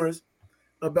some rumors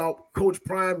about Coach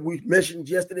Prime. We mentioned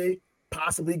yesterday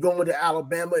possibly going to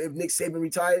Alabama if Nick Saban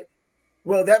retired.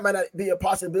 Well, that might not be a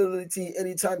possibility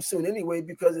anytime soon anyway,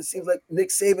 because it seems like Nick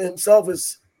Saban himself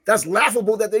that's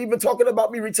laughable that they're even talking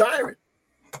about me retiring.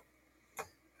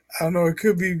 I don't know. It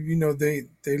could be,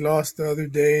 they lost the other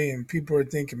day, and people are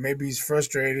thinking maybe he's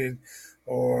frustrated,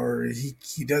 or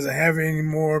he doesn't have it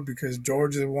anymore because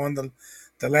Georgia won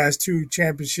the last two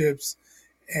championships,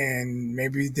 and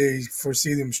maybe they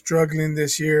foresee them struggling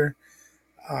this year.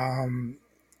 Um,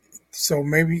 so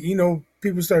maybe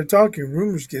people start talking,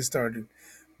 rumors get started,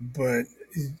 but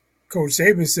Coach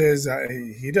Saban says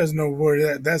he doesn't know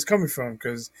where that's coming from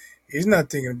because he's not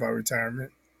thinking about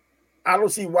retirement. I don't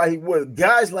see why he would.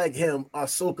 Guys like him are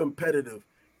so competitive.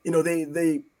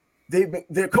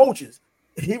 They're coaches.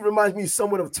 He reminds me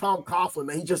somewhat of Tom Coughlin,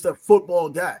 man. He's just a football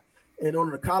guy. And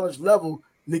on the college level,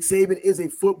 Nick Saban is a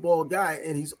football guy,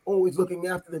 and he's always looking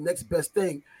after the next best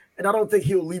thing. And I don't think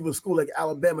he'll leave a school like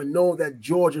Alabama knowing that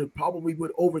Georgia probably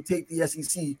would overtake the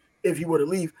SEC if he were to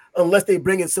leave, unless they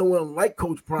bring in someone like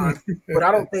Coach Prime. But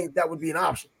I don't think that would be an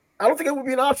option. I don't think it would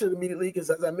be an option immediately because,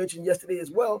 as I mentioned yesterday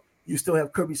as well, you still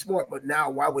have Kirby Smart. But now,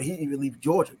 why would he even leave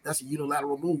Georgia? That's a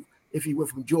unilateral move if he went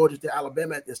from Georgia to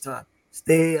Alabama at this time.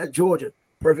 Stay at Georgia.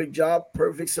 Perfect job,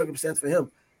 perfect circumstance for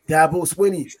him. Dabo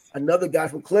Swinney, another guy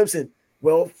from Clemson.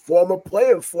 Well, former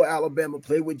player for Alabama,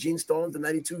 played with Gene Stallings, the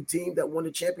 92 team that won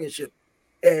the championship.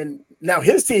 And now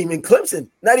his team in Clemson,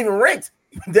 not even ranked.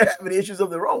 They're having issues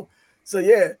of their own. So,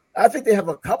 yeah, I think they have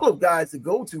a couple of guys to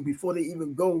go to before they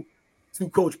even go to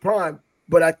Coach Prime.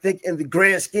 But I think in the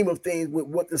grand scheme of things, with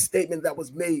what the statement that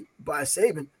was made by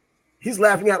Saban, he's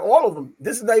laughing at all of them.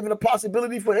 This is not even a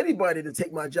possibility for anybody to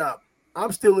take my job.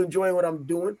 I'm still enjoying what I'm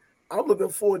doing. I'm looking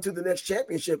forward to the next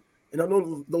championship. And I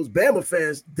know those Bama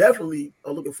fans definitely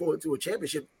are looking forward to a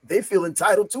championship. They feel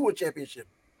entitled to a championship.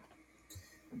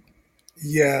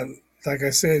 Yeah, like I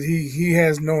said, he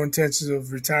has no intentions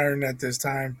of retiring at this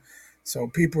time. So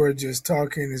people are just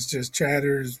talking. It's just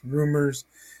chatters, rumors,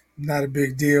 not a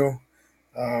big deal.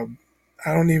 Uh,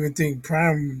 I don't even think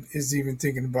Prime is even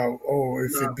thinking about,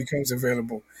 if it No. becomes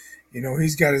available.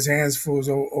 He's got his hands full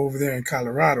over there in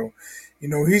Colorado.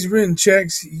 He's written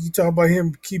checks. You talk about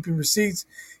him keeping receipts.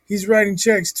 He's writing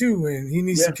checks too, and he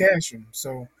needs to Yeah. cash them.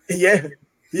 So Yeah.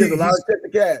 He has a lot of he's check to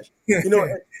cash. yeah, You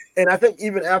know, and I think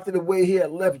even after the way he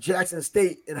had left Jackson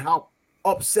State and how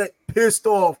upset, pissed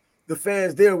off the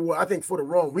fans there were, I think for the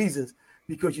wrong reasons.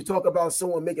 Because you talk about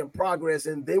someone making progress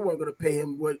and they weren't going to pay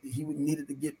him what he needed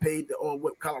to get paid or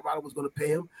what Colorado was going to pay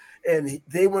him. And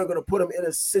they weren't going to put him in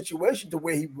a situation to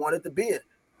where he wanted to be in.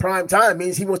 Prime time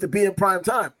means he wants to be in prime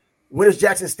time. When is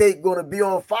Jackson State going to be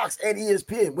on Fox and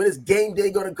ESPN? When is game day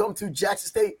going to come to Jackson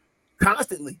State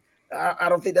constantly? I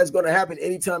don't think that's going to happen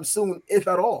anytime soon, if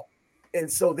at all. And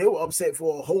so they were upset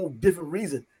for a whole different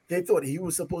reason. They thought he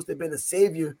was supposed to have been a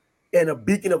savior and a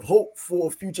beacon of hope for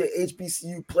future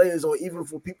HBCU players or even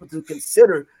for people to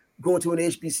consider going to an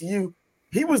HBCU.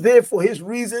 He was there for his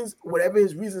reasons, whatever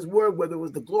his reasons were, whether it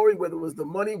was the glory, whether it was the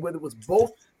money, whether it was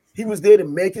both. He was there to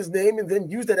make his name and then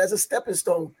use that as a stepping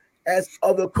stone, as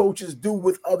other coaches do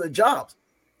with other jobs.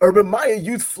 Urban Meyer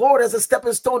used Florida as a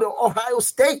stepping stone to Ohio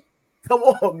State. Come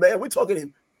on, man. We're talking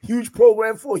a huge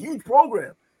program for a huge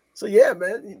program. So, yeah,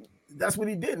 man, that's what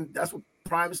he did. And that's what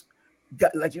Prime's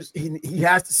got. Like he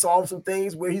has to solve some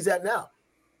things where he's at now.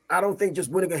 I don't think just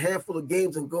winning a handful of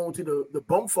games and going to the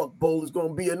bumfuck bowl is going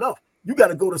to be enough. You got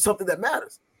to go to something that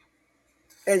matters.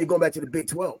 And you're going back to the Big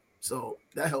 12. So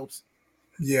that helps.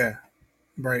 yeah,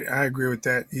 right. I agree with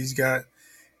that. He's got,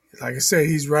 like I said,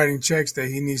 he's writing checks that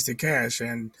he needs to cash,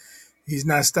 and he's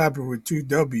not stopping with two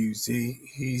W's.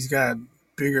 He's got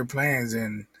bigger plans,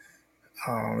 and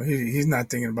he's not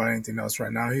thinking about anything else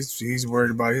right now. He's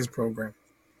worried about his program.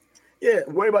 Yeah,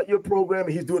 worry about your program.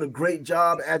 He's doing a great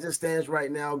job as it stands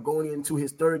right now, going into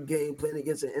his third game, playing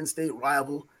against an in-state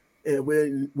rival.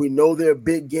 And we know there are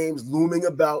big games looming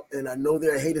about, and I know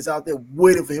there are haters out there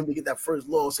waiting for him to get that first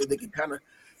loss so they can kind of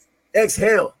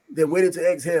exhale. They're waiting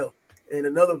to exhale. And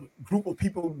another group of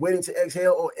people waiting to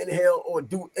exhale or inhale or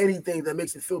do anything that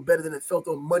makes it feel better than it felt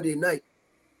on Monday night.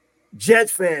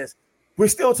 Jets fans, we're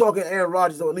still talking Aaron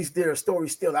Rodgers, or at least there are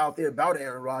stories still out there about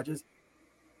Aaron Rodgers.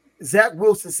 Zach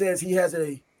Wilson says he has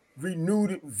a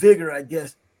renewed vigor, I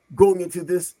guess, going into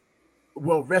this,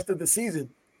 rest of the season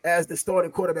as the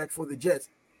starting quarterback for the Jets.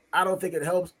 I don't think it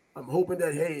helps. I'm hoping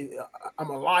that, hey, I'm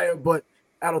a liar, but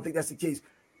I don't think that's the case.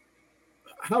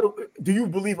 How do you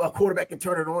believe a quarterback can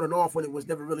turn it on and off when it was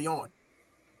never really on?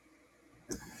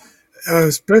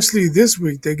 Especially this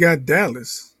week, they got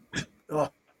Dallas. Oh,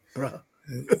 bro.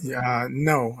 Yeah,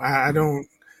 no, I don't.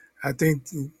 I think.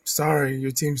 Sorry,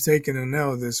 your team's taking an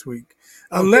L this week,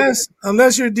 I'm taking.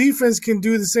 unless your defense can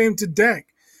do the same to Dak.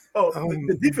 Oh,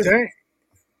 the defense.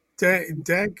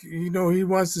 Dak, he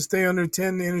wants to stay under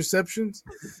 10 interceptions.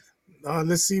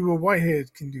 Let's see what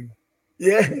Whitehead can do.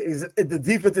 Yeah, the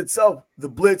defense itself, the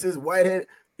blitzes, Whitehead,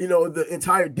 the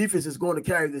entire defense is going to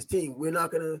carry this team. We're not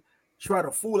going to try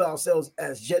to fool ourselves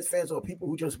as Jets fans or people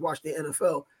who just watched the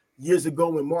NFL. Years ago,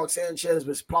 when Mark Sanchez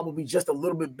was probably just a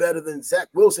little bit better than Zach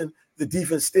Wilson, the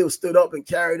defense still stood up and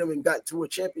carried them and got to a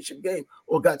championship game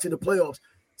or got to the playoffs.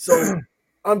 So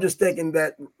I'm just thinking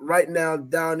that right now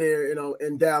down there,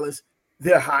 in Dallas,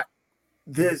 they're hot.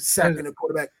 They're as, sacking the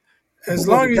quarterback. as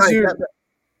Well, the long as Giants, you're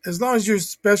as long as your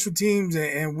special teams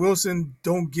and Wilson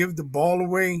don't give the ball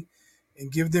away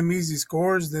and give them easy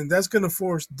scores, then that's going to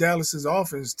force Dallas's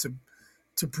offense to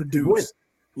to win. produce,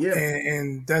 Yeah,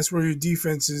 and that's where your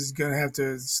defense is going to have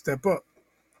to step up.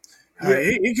 yeah.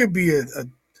 It could be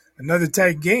another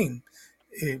tight game,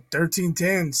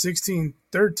 13-10, 16-13,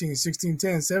 16-10,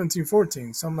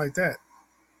 17-14, something like that.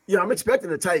 Yeah, I'm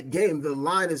expecting a tight game. The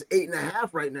line is 8.5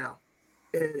 right now.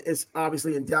 And it's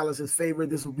obviously in Dallas's favor.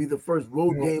 This will be the first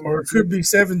road game of Or the it could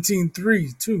season. be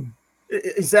 17-3 too.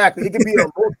 Exactly. It could be a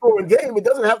low scoring game. It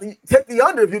doesn't have to take the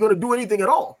under if you're going to do anything at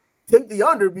all. Take the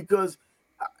under because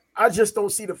I just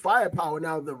don't see the firepower.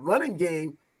 Now, the running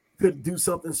game could do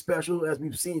something special, as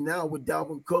we've seen now with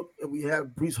Dalvin Cook, and we have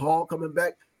Brees Hall coming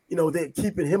back. They're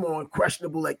keeping him on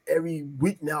questionable like every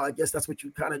week now. I guess that's what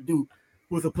you kind of do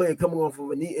with a player coming off of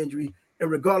a knee injury.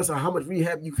 And regardless of how much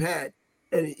rehab you've had,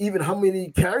 and even how many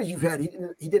carries you've had,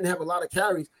 he didn't have a lot of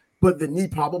carries, but the knee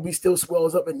probably still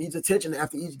swells up and needs attention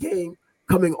after each game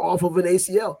coming off of an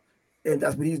ACL. And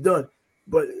that's what he's done.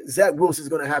 But Zach Wilson's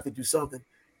going to have to do something.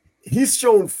 He's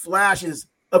shown flashes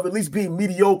of at least being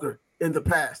mediocre in the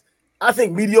past. I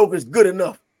think mediocre is good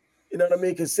enough. You know what I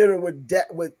mean? Considering what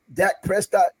Dak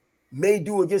Prescott may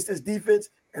do against this defense,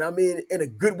 and I mean in a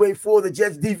good way for the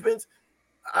Jets defense,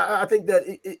 I think that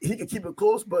he could keep it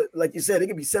close. But like you said, it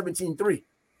could be 17-3,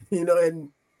 and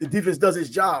the defense does its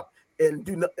job and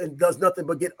does nothing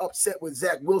but get upset with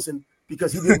Zach Wilson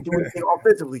because he didn't do anything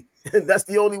offensively. And that's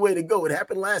the only way to go. It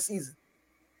happened last season.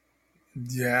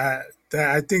 Yeah,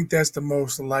 I think that's the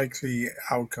most likely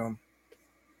outcome.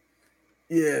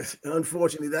 Yes,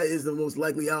 unfortunately, that is the most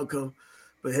likely outcome.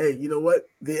 But hey, you know what?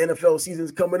 The NFL season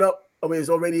is coming up. I mean, it's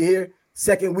already here.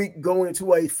 Second week going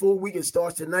into a full week. It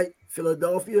starts tonight.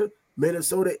 Philadelphia,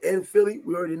 Minnesota, and Philly.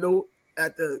 We already know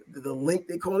at the link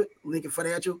they call it, Lincoln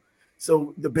Financial.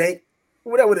 So the bank,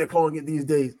 whatever they're calling it these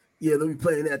days. Yeah, they'll be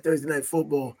playing that Thursday night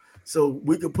football. So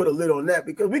we can put a lid on that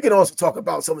because we can also talk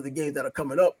about some of the games that are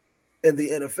coming up in the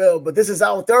NFL. But this is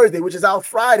our Thursday, which is our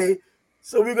Friday.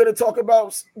 So we're going to talk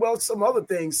about, some other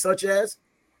things such as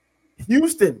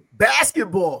Houston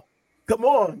basketball. Come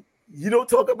on. You don't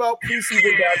talk about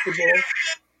preseason basketball.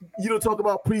 You don't talk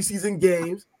about preseason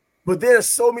games. But there are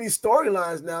so many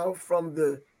storylines now from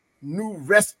the new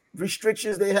rest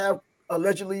restrictions they have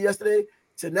allegedly yesterday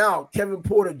to now Kevin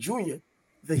Porter Jr.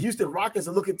 The Houston Rockets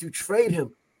are looking to trade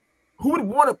him. Who would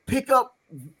want to pick up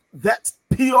that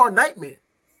PR nightmare?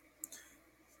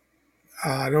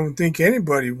 I don't think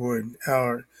anybody would,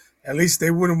 or at least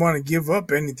they wouldn't want to give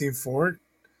up anything for it.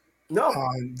 No.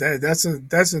 That's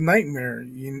a nightmare.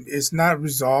 It's not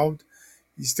resolved.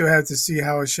 You still have to see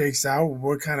how it shakes out,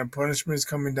 what kind of punishment is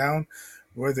coming down,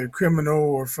 whether criminal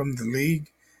or from the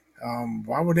league.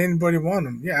 Why would anybody want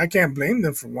him? Yeah, I can't blame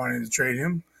them for wanting to trade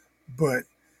him, but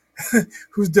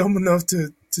who's dumb enough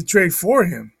to trade for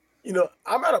him?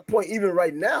 I'm at a point even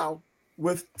right now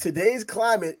with today's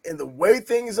climate and the way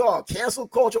things are, cancel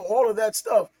culture, all of that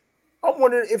stuff. I'm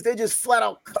wondering if they just flat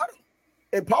out cut him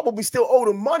and probably still owe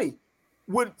him money.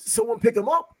 Would someone pick him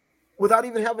up without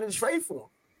even having to trade for him?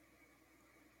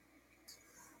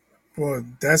 Well,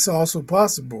 that's also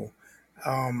possible.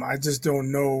 I just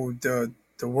don't know the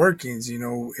workings.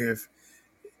 If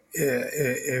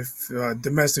If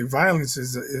domestic violence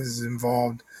is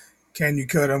involved, can you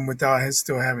cut him without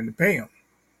still having to pay him?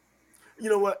 You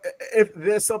know what? If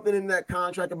there's something in that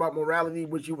contract about morality,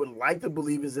 which you would like to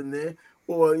believe is in there,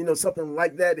 or something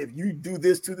like that, if you do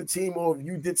this to the team, or if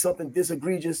you did something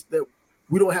disegregious, that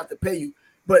we don't have to pay you.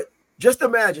 But just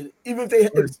imagine, even if they,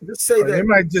 Or, let's say or they that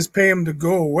might just pay him to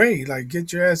go away, like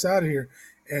get your ass out of here,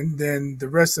 and then the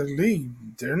rest of the league,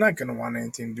 they're not going to want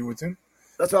anything to do with him.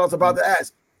 that's what I was about to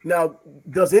ask. Now,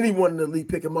 does anyone in the league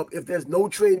pick him up if there's no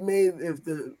trade made? If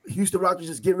the Houston Rockets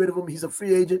just get rid of him, he's a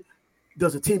free agent.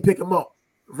 Does the team pick him up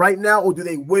right now, or do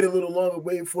they wait a little longer,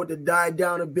 waiting for it to die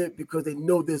down a bit because they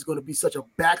know there's going to be such a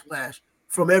backlash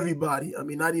from everybody? I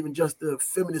mean, not even just the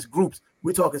feminist groups.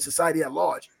 We're talking society at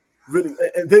large, really.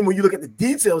 And then when you look at the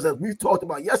details that we talked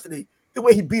about yesterday, the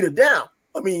way he beat her down.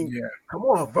 I mean, Yeah, come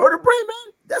on, a vertebrae,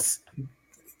 man. That's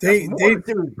they more they than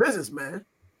serious business, man.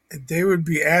 they would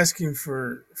be asking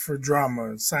for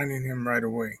drama, signing him right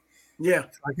away. Yeah.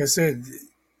 Like I said,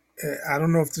 I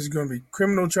don't know if there's going to be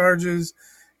criminal charges,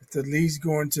 if the league's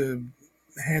going to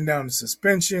hand down a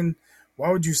suspension.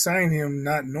 Why would you sign him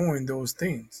not knowing those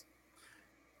things?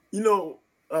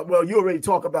 Well, you already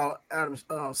talk about Adam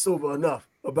Silver enough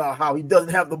about how he doesn't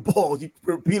have the ball. You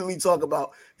repeatedly talk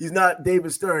about he's not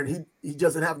David Stern. He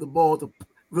doesn't have the ball to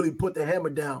really put the hammer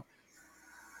down.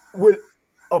 Would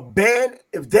a ban,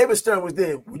 if David Stern was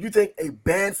there, would you think a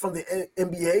ban from the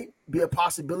NBA be a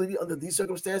possibility under these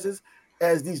circumstances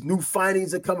as these new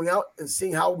findings are coming out and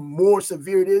seeing how more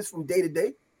severe it is from day to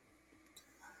day?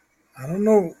 I don't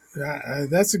know.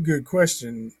 That's a good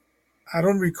question. I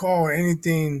don't recall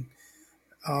anything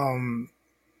um,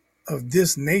 of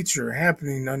this nature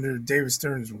happening under David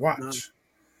Stern's None. watch.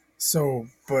 So,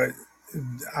 but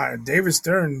David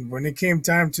Stern, when it came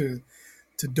time to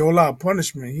dole out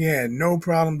punishment, he had no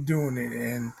problem doing it.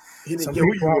 And He didn't some care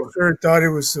who people, you I'm were. sure, thought it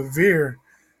was severe,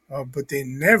 but they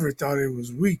never thought it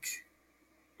was weak.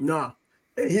 Nah,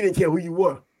 and he didn't care who you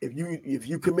were. If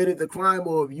you committed the crime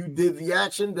or if you did the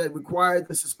action that required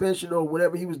the suspension or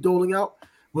whatever he was doling out,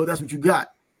 well, that's what you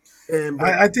got. And but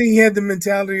I think he had the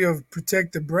mentality of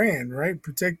protect the brand, right?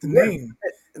 Protect the yeah, name,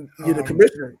 you're the um,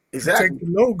 commissioner, protect exactly. the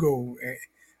logo.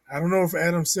 I don't know if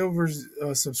Adam Silver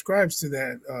subscribes to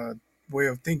that way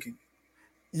of thinking.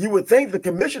 You would think the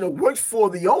commissioner works for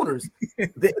the owners.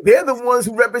 They're the ones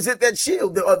who represent that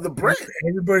shield of the brand.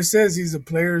 Everybody says he's a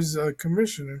player's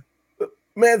commissioner.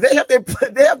 Man, they have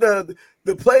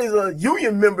the players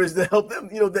union members to help them.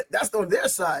 That's on their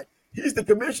side. He's the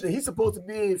commissioner. He's supposed to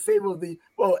be in favor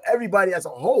of everybody as a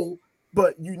whole.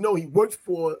 But he works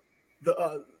for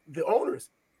the owners.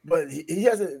 But he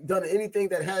hasn't done anything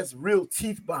that has real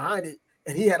teeth behind it.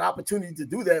 And he had opportunity to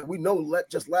do that. We know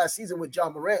just last season with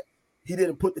John Morant, he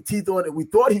didn't put the teeth on it we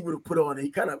thought he would have put on it. He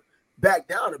kind of backed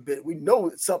down a bit. We know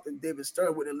it's something David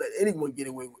Stern wouldn't let anyone get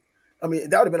away with. I mean,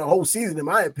 that would have been a whole season, in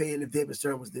my opinion, if David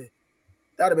Stern was there.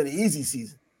 That would have been an easy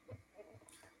season.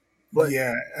 But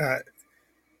Yeah,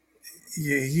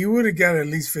 yeah, he would have got at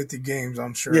least 50 games, I'm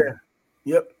yeah, sure.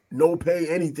 yep, no pay,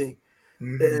 anything.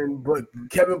 Hmm. But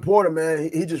Kevin Porter, man,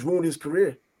 he just ruined his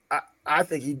career. I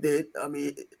think he did. I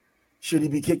mean, should he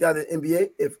be kicked out of the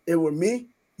NBA? If it were me,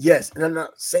 yes. And I'm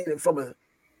not saying it from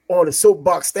on a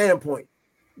soapbox standpoint.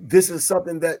 This is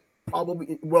something that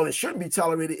it shouldn't be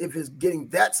tolerated if it's getting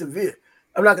that severe.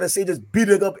 I'm not going to say just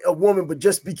beating up a woman, but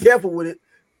just be careful with it.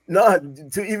 No,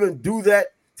 to even do that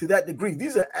to that degree.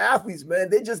 These are athletes, man.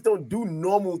 They just don't do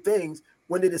normal things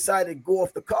when they decide to go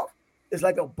off the cuff. It's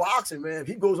like a boxer, man. If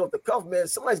he goes off the cuff, man,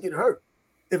 somebody's getting hurt.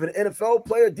 If an NFL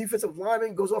player, defensive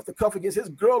lineman, goes off the cuff against his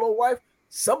girl or wife,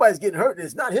 somebody's getting hurt, and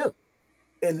it's not him.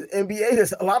 And the NBA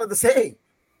is a lot of the same.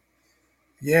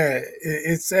 Yeah,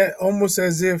 it's almost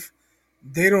as if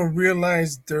they don't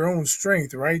realize their own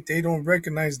strength, right? They don't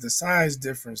recognize the size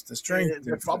difference, the strength And that's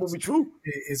difference. probably true.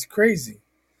 It's crazy.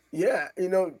 Yeah,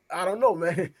 I don't know,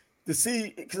 man. To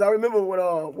see, because I remember when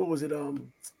what was it?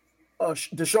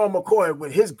 Deshaun McCoy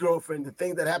with his girlfriend, the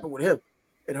thing that happened with him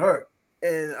and her,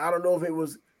 and I don't know if it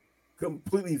was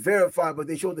completely verified, but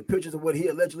they showed the pictures of what he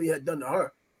allegedly had done to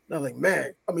her. And I was like,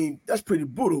 man, I mean, that's pretty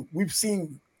brutal. We've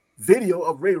seen video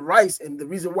of Ray Rice and the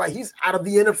reason why he's out of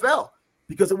the NFL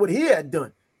because of what he had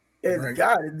done. And Right.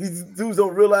 God, these dudes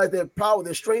don't realize their power,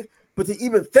 their strength, but to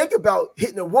even think about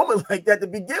hitting a woman like that to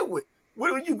begin with,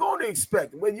 what are you going to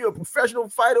expect? Whether you're a professional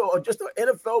fighter or just an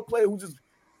NFL player who's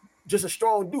just a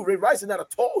strong dude. Ray Rice is not a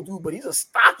tall dude, but he's a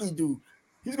stocky dude.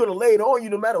 He's going to lay it on you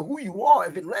no matter who you are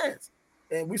if it lands.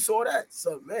 And we saw that.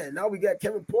 So, man, now we got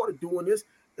Kevin Porter doing this,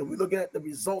 and we look at the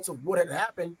results of what had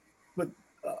happened with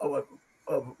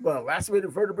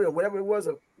lacerated vertebrae or whatever it was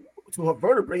to her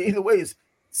vertebrae. Either way,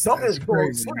 something That's is going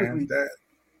crazy, man. seriously.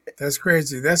 That's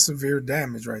crazy. That's severe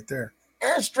damage right there.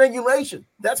 And strangulation.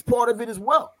 That's part of it as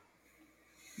well.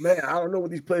 Man, I don't know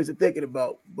what these players are thinking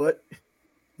about, but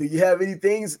do you have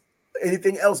anything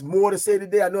else more to say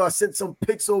today? I know I sent some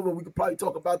picks over. We could probably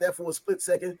talk about that for a split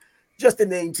second, just to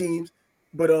name teams.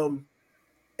 But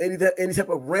any type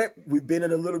of rant, we've been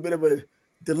in a little bit of a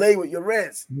delay with your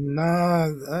rants. Nah,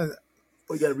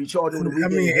 We got to recharge over the I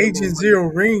weekend mean, and hit them on Agent Monday. Zero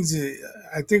Rings.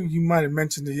 I think you might have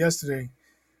mentioned it yesterday,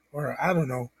 or I don't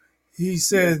know. He Yeah,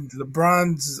 said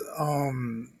LeBron's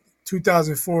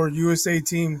 2004 USA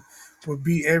team would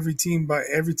beat every team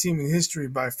in history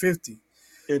by 50.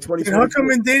 in And how come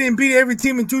 2024, they didn't beat every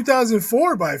team in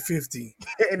 2004 by 50?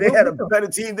 and they What, had a what better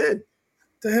team then.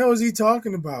 the hell is he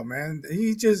talking about, man?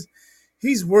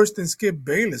 He's worse than Skip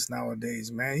Bayless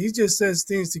nowadays, man. He just says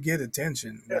things to get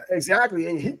attention. Exactly,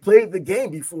 and he played the game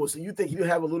before, so you think he'd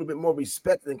have a little bit more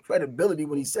respect and credibility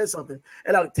when he says something.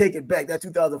 And I'll take it back. That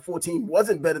 2014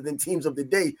 wasn't better than teams of the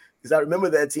day because I remember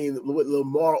that team with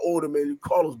Lamar Odom,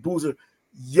 Carlos Boozer,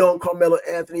 young Carmelo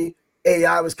Anthony.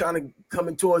 AI was kind of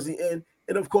coming towards the end,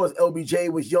 and of course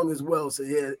LBJ was young as well. So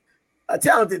yeah, a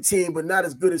talented team, but not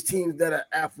as good as teams that are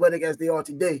athletic as they are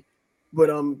today. But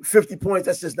 50 points,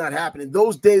 that's just not happening.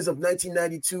 Those days of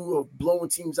 1992 of blowing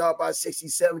teams out by 60,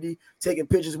 70, taking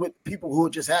pictures with people who are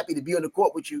just happy to be on the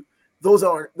court with you, those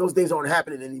days aren't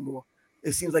happening anymore.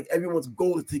 It seems like everyone's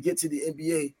goal is to get to the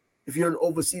NBA. If you're an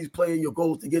overseas player, your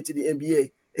goal is to get to the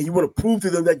NBA. And you want to prove to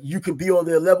them that you can be on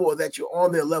their level or that you're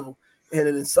on their level. And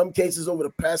in some cases over the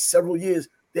past several years,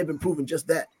 they've been proving just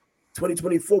that.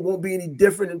 2024 won't be any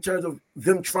different in terms of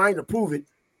them trying to prove it.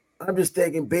 I'm just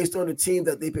thinking, based on the team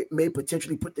that they may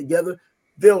potentially put together,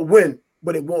 they'll win,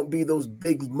 but it won't be those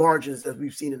big margins that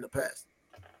we've seen in the past.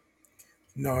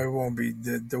 No, it won't be.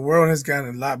 The world has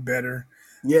gotten a lot better.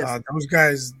 Yes. Those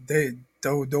guys,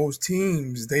 those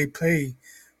teams, they play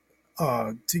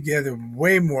together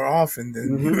way more often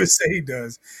than Mm-hmm. USA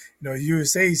does.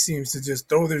 USA seems to just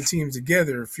throw their teams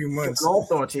together a few It's like an months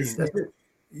all-star team. That's before. it.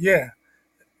 Yeah,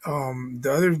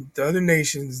 the other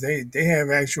nations, they have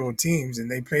actual teams and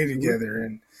they play Mm-hmm. together.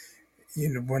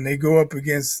 And when they go up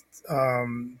against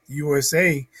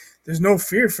USA, there's no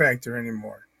fear factor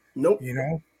anymore. Nope. You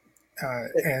know,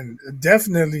 and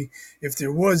definitely, if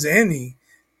there was any,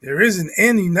 there isn't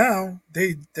any now.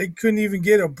 They couldn't even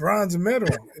get a bronze medal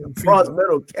in Bronze FIBA.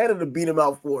 medal. Canada beat them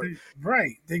out for it.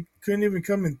 Right, they couldn't even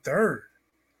come in third.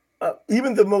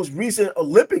 Even the most recent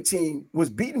Olympic team was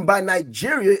beaten by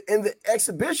Nigeria in the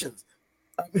exhibitions.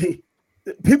 I mean,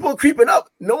 people are creeping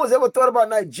up. No one's ever thought about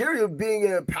Nigeria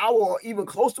being a power or even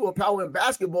close to a power in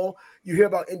basketball. You hear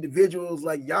about individuals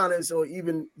like Giannis or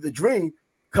even the Dream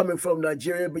coming from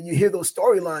Nigeria, but you hear those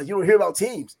storylines. You don't hear about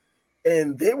teams.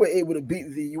 And they were able to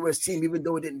beat the U.S. team, even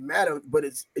though it didn't matter. But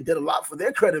it did a lot for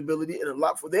their credibility and a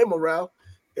lot for their morale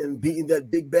in beating that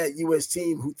big bad U.S.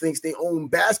 team who thinks they own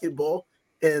basketball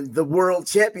and the world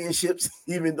championships,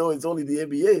 even though it's only the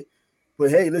NBA.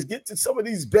 But hey, let's get to some of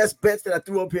these best bets that I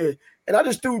threw up here. And I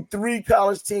just threw 3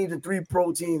 college teams and 3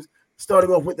 pro teams,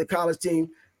 starting off with the college team.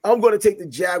 I'm going to take the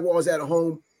Jaguars at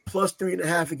home, plus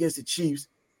 3.5 against the Chiefs.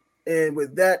 And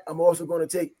with that, I'm also going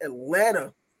to take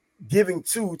Atlanta giving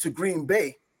 2 to Green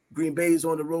Bay. Green Bay is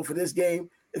on the road for this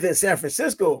game. And then San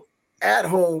Francisco at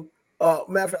home.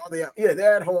 Matter of fact,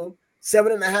 they're at home,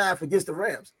 7.5 against the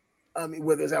Rams. I mean,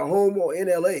 whether it's at home or in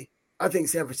LA, I think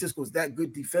San Francisco is that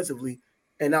good defensively.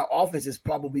 And our offense is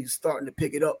probably starting to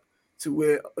pick it up to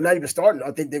where, not even starting,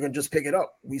 I think they're going to just pick it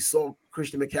up. We saw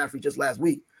Christian McCaffrey just last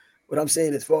week. What I'm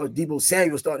saying, as far as Debo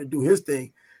Samuel starting to do his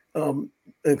thing,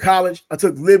 in college, I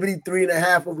took Liberty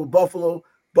 3.5 over Buffalo.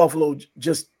 Buffalo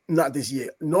just not this year.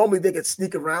 Normally they could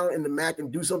sneak around in the MAC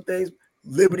and do some things.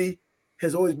 Liberty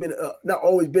has always been, not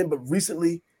always been, but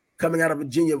recently coming out of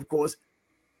Virginia, of course,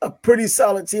 a pretty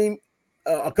solid team.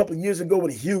 A couple of years ago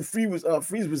when Hugh Freeze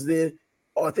was there,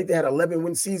 I think they had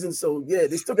 11-win season. So yeah,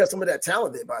 they still got some of that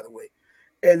talent there, by the way.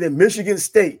 And then Michigan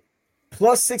State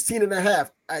plus 16.5.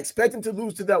 I expect them to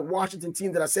lose to that Washington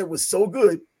team that I said was so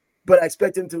good, but I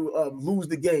expect them to lose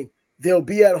the game. They'll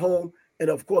be at home. And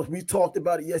of course, we talked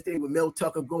about it yesterday with Mel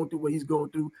Tucker going through what he's going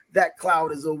through. That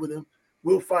cloud is over them.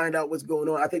 We'll find out what's going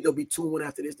on. I think they'll be 2-1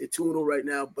 after this. They're 2-0 right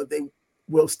now, but they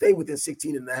will stay within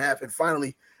 16.5. And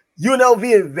finally,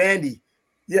 UNLV and Vandy.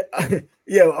 Yeah,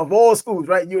 yeah, of all schools,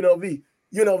 right? UNLV.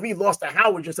 UNLV lost to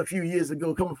Howard just a few years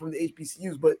ago, coming from the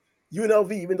HBCUs. But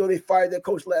UNLV, even though they fired their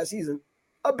coach last season,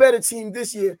 a better team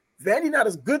this year. Vandy not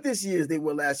as good this year as they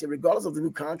were last year, regardless of the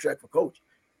new contract for coach.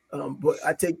 But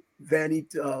I take Vandy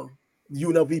to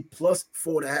UNLV plus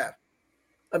 4.5.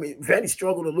 I mean, Vandy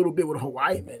struggled a little bit with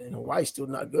Hawaii, man, and Hawaii's still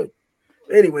not good.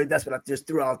 Anyway, that's what I just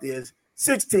threw out there. Is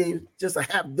 6 teams, just a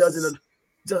half dozen of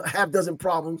half dozen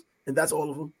problems, and that's all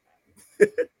of them.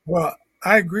 Well,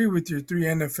 I agree with your three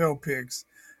NFL picks.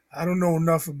 I don't know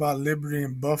enough about Liberty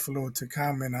and Buffalo to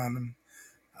comment on them.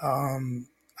 Um,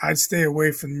 I'd stay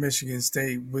away from Michigan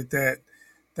State with that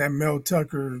Mel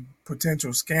Tucker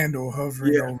potential scandal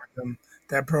hovering Yeah, over them.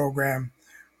 That program,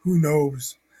 who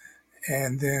knows?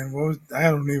 And then I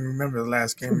don't even remember the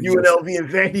last game we just. UNLV and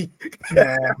Vandy.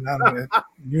 Yeah,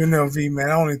 UNLV,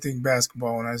 man. I only think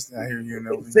basketball when I hear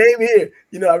UNLV. Same here.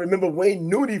 I remember Wayne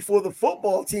Nudie for the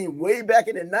football team way back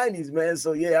in the 90s, man.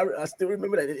 So, yeah, I still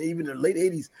remember that, even in the late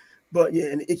 80s. But,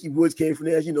 yeah, and Icky Woods came from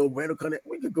there. As you know, Randall Cunningham.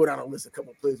 We could go down and list a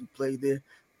couple of players who played there.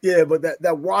 Yeah, but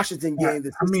that Washington I,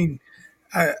 game, I mean,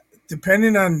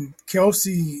 depending on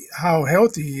Kelsey, how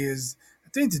healthy he is, I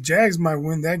think the Jags might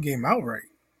win that game outright.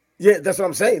 yeah, that's what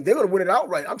I'm saying. They're going to win it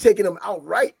outright. I'm taking them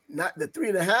outright, not the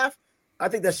 3.5. I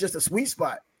think that's just a sweet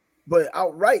spot. But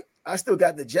outright, I still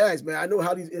got the Jags, man. I know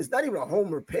how it's not even a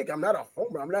homer pick. I'm not a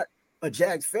homer. I'm not a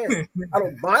Jags fan. I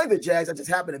don't mind the Jags. I just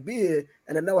happen to be here,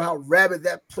 and I know how rabid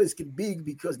that place can be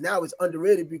because now it's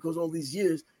underrated because all these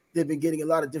years they've been getting a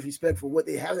lot of disrespect for what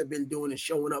they haven't been doing and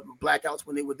showing up in blackouts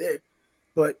when they were there.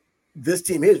 But this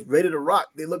team is ready to rock.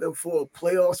 They're looking for a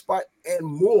playoff spot and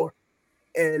more,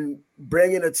 and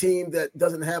bringing a team that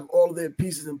doesn't have all of their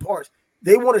pieces and parts.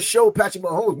 They want to show Patrick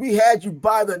Mahomes, we had you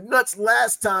by the nuts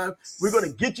last time. We're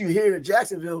going to get you here in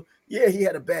Jacksonville. Yeah, he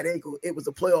had a bad ankle. It was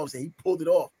the playoffs, and he pulled it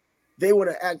off. They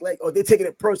want to act like, oh, they're taking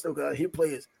it personal. Here,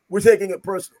 players, we're taking it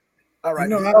personal. All right,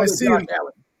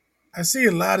 I see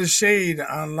a lot of shade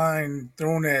online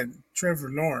thrown at Trevor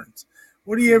Lawrence.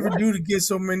 What do you For ever what? do to get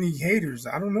so many haters?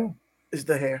 I don't know. It's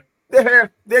the hair. The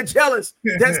hair. They're jealous.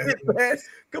 That's it, man.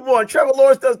 Come on. Trevor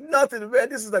Lawrence does nothing, man.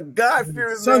 This is a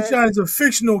God-fearing man. Sunshine's a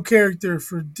fictional character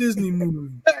for Disney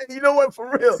movie. You know what?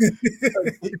 For real.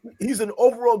 He's an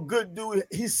overall good dude.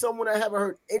 He's someone I haven't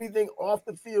heard anything off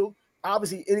the field.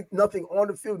 Obviously, nothing on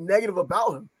the field negative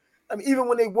about him. I mean, even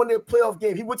when they won their playoff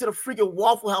game, he went to the freaking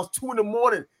Waffle House 2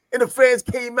 a.m, and the fans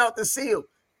came out to see him.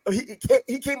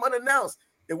 He came unannounced.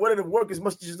 And one of the workers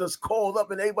must have just called up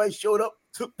and everybody showed up,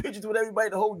 took pictures with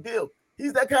everybody, the whole deal.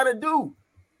 He's that kind of dude.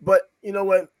 But you know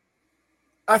what?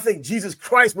 I think Jesus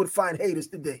Christ would find haters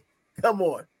today. Come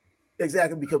on.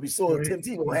 Exactly, because we saw Tim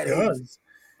Tebow had haters.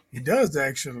 He does,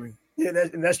 actually. Yeah,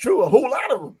 and that's true. A whole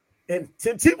lot of them. And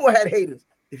Tim Tebow had haters.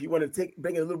 If you want to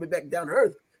bring it a little bit back down to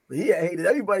earth. But he had haters.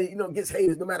 Everybody, gets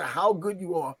haters no matter how good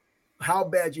you are, how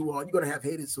bad you are. You're going to have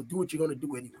haters. So do what you're going to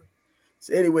do anyway.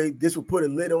 So anyway, this will put a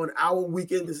lid on our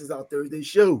weekend. This is our Thursday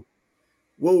show.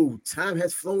 Whoa, time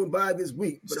has flown by this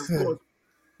week. But of course,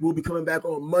 we'll be coming back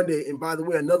on Monday. And by the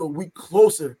way, another week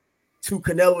closer to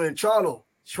Canelo and Charlo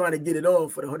trying to get it on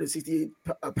for the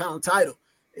 168-pound title.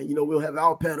 And, we'll have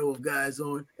our panel of guys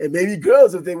on. And maybe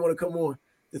girls if they want to come on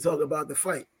to talk about the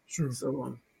fight. True.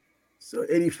 So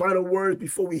any final words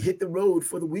before we hit the road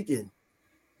for the weekend?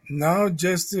 No,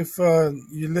 just if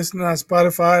you're listening on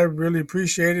Spotify, really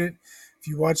appreciate it. If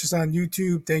you watch us on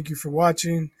YouTube, thank you for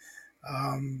watching.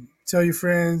 Tell your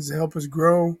friends, help us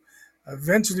grow.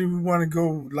 Eventually, we want to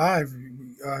go live,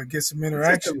 get some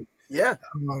interaction. Yeah.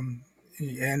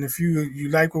 And if you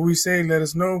like what we say, let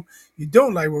us know. You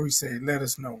don't like what we say, let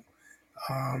us know.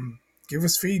 Give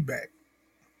us feedback.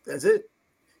 That's it.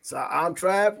 So I'm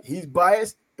Trav. He's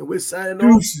Biased, and we're signing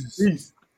Deuces. off. Peace.